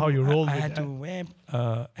really don't know how you roll with I had to wear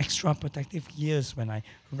extra protective gears when I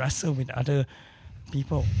wrestle with other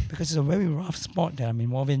people because it's a very rough sport that I'm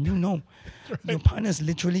involved in. You know, your partner is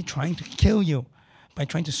literally trying to kill you by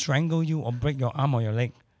trying to strangle you or break your arm or your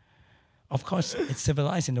leg. Of course, it's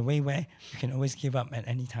civilized in a way where you can always give up at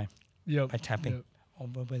any time by tapping or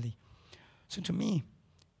verbally. So to me,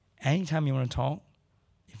 anytime you want to talk,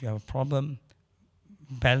 if you have a problem,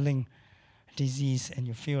 battling disease, and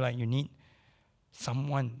you feel like you need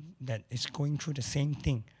someone that is going through the same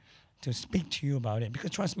thing to speak to you about it,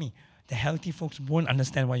 because trust me, the healthy folks won't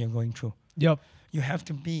understand what you're going through. Yep. You have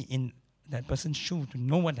to be in that person's shoe to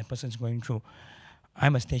know what that person's going through.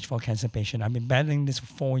 I'm a stage 4 cancer patient. I've been battling this for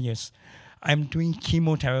 4 years. I'm doing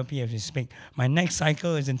chemotherapy as we speak. My next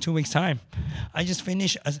cycle is in 2 weeks' time. I just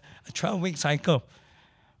finished a 12-week cycle,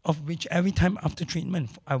 of which every time after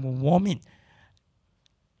treatment, I will warm it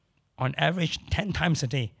on average 10 times a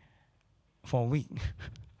day for a week.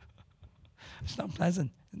 It's not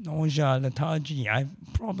pleasant. Nausea, lethargy, I have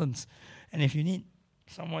problems. And if you need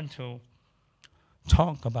someone to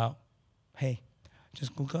talk about, hey,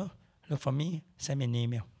 just Google, look for me, send me an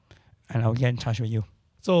email, and I'll get in touch with you.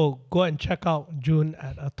 So go and check out Tjun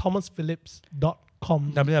at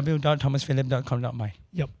thomasphillips.com. www.thomasphillips.com.my.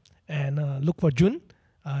 Yep. And look for Tjun.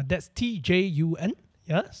 That's TJUN.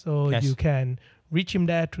 Yeah. So you can reach him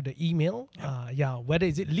there through the email. Yep. Whether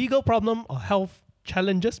is it legal problem or health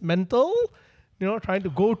challenges, mental, trying to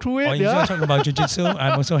go through it. Or you talk about jiu-jitsu,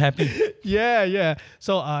 I'm also happy. Yeah.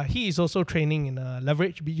 So he is also training in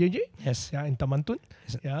Leverage BJJ. Yes. Yeah, in Tamantun.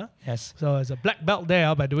 Yeah. Yes. So it's a black belt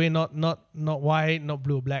there, by the way, not white, not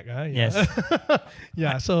blue, black. Yes.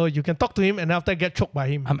 Yeah. So you can talk to him and after get choked by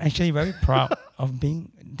him. I'm actually very proud of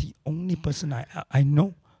being the only person I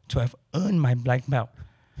know to have earned my black belt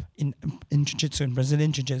in jiu-jitsu, in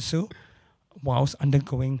Brazilian jiu-jitsu, whilst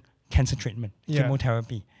undergoing cancer treatment,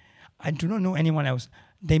 chemotherapy. I do not know anyone else.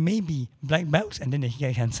 They may be black belts and then they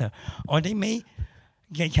get cancer. Or they may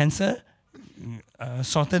get cancer,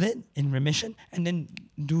 sorted it in remission, and then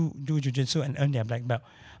do jiu-jitsu and earn their black belt.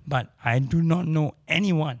 But I do not know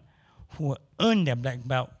anyone who earned their black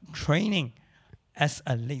belt training as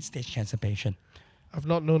a late-stage cancer patient. I've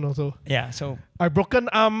not known also. Yeah, so... I broken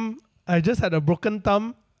arm. I just had a broken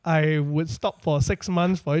thumb. I would stop for 6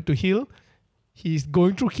 months for it to heal. He's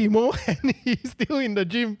going through chemo and he's still in the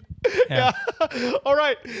gym. Yeah. All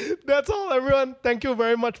right. That's all, everyone. Thank you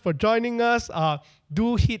very much for joining us.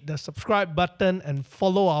 Do hit the subscribe button and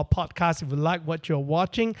follow our podcast if you like what you're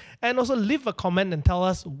watching. And also leave a comment and tell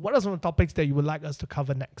us what are some of the topics that you would like us to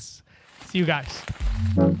cover next. See you guys.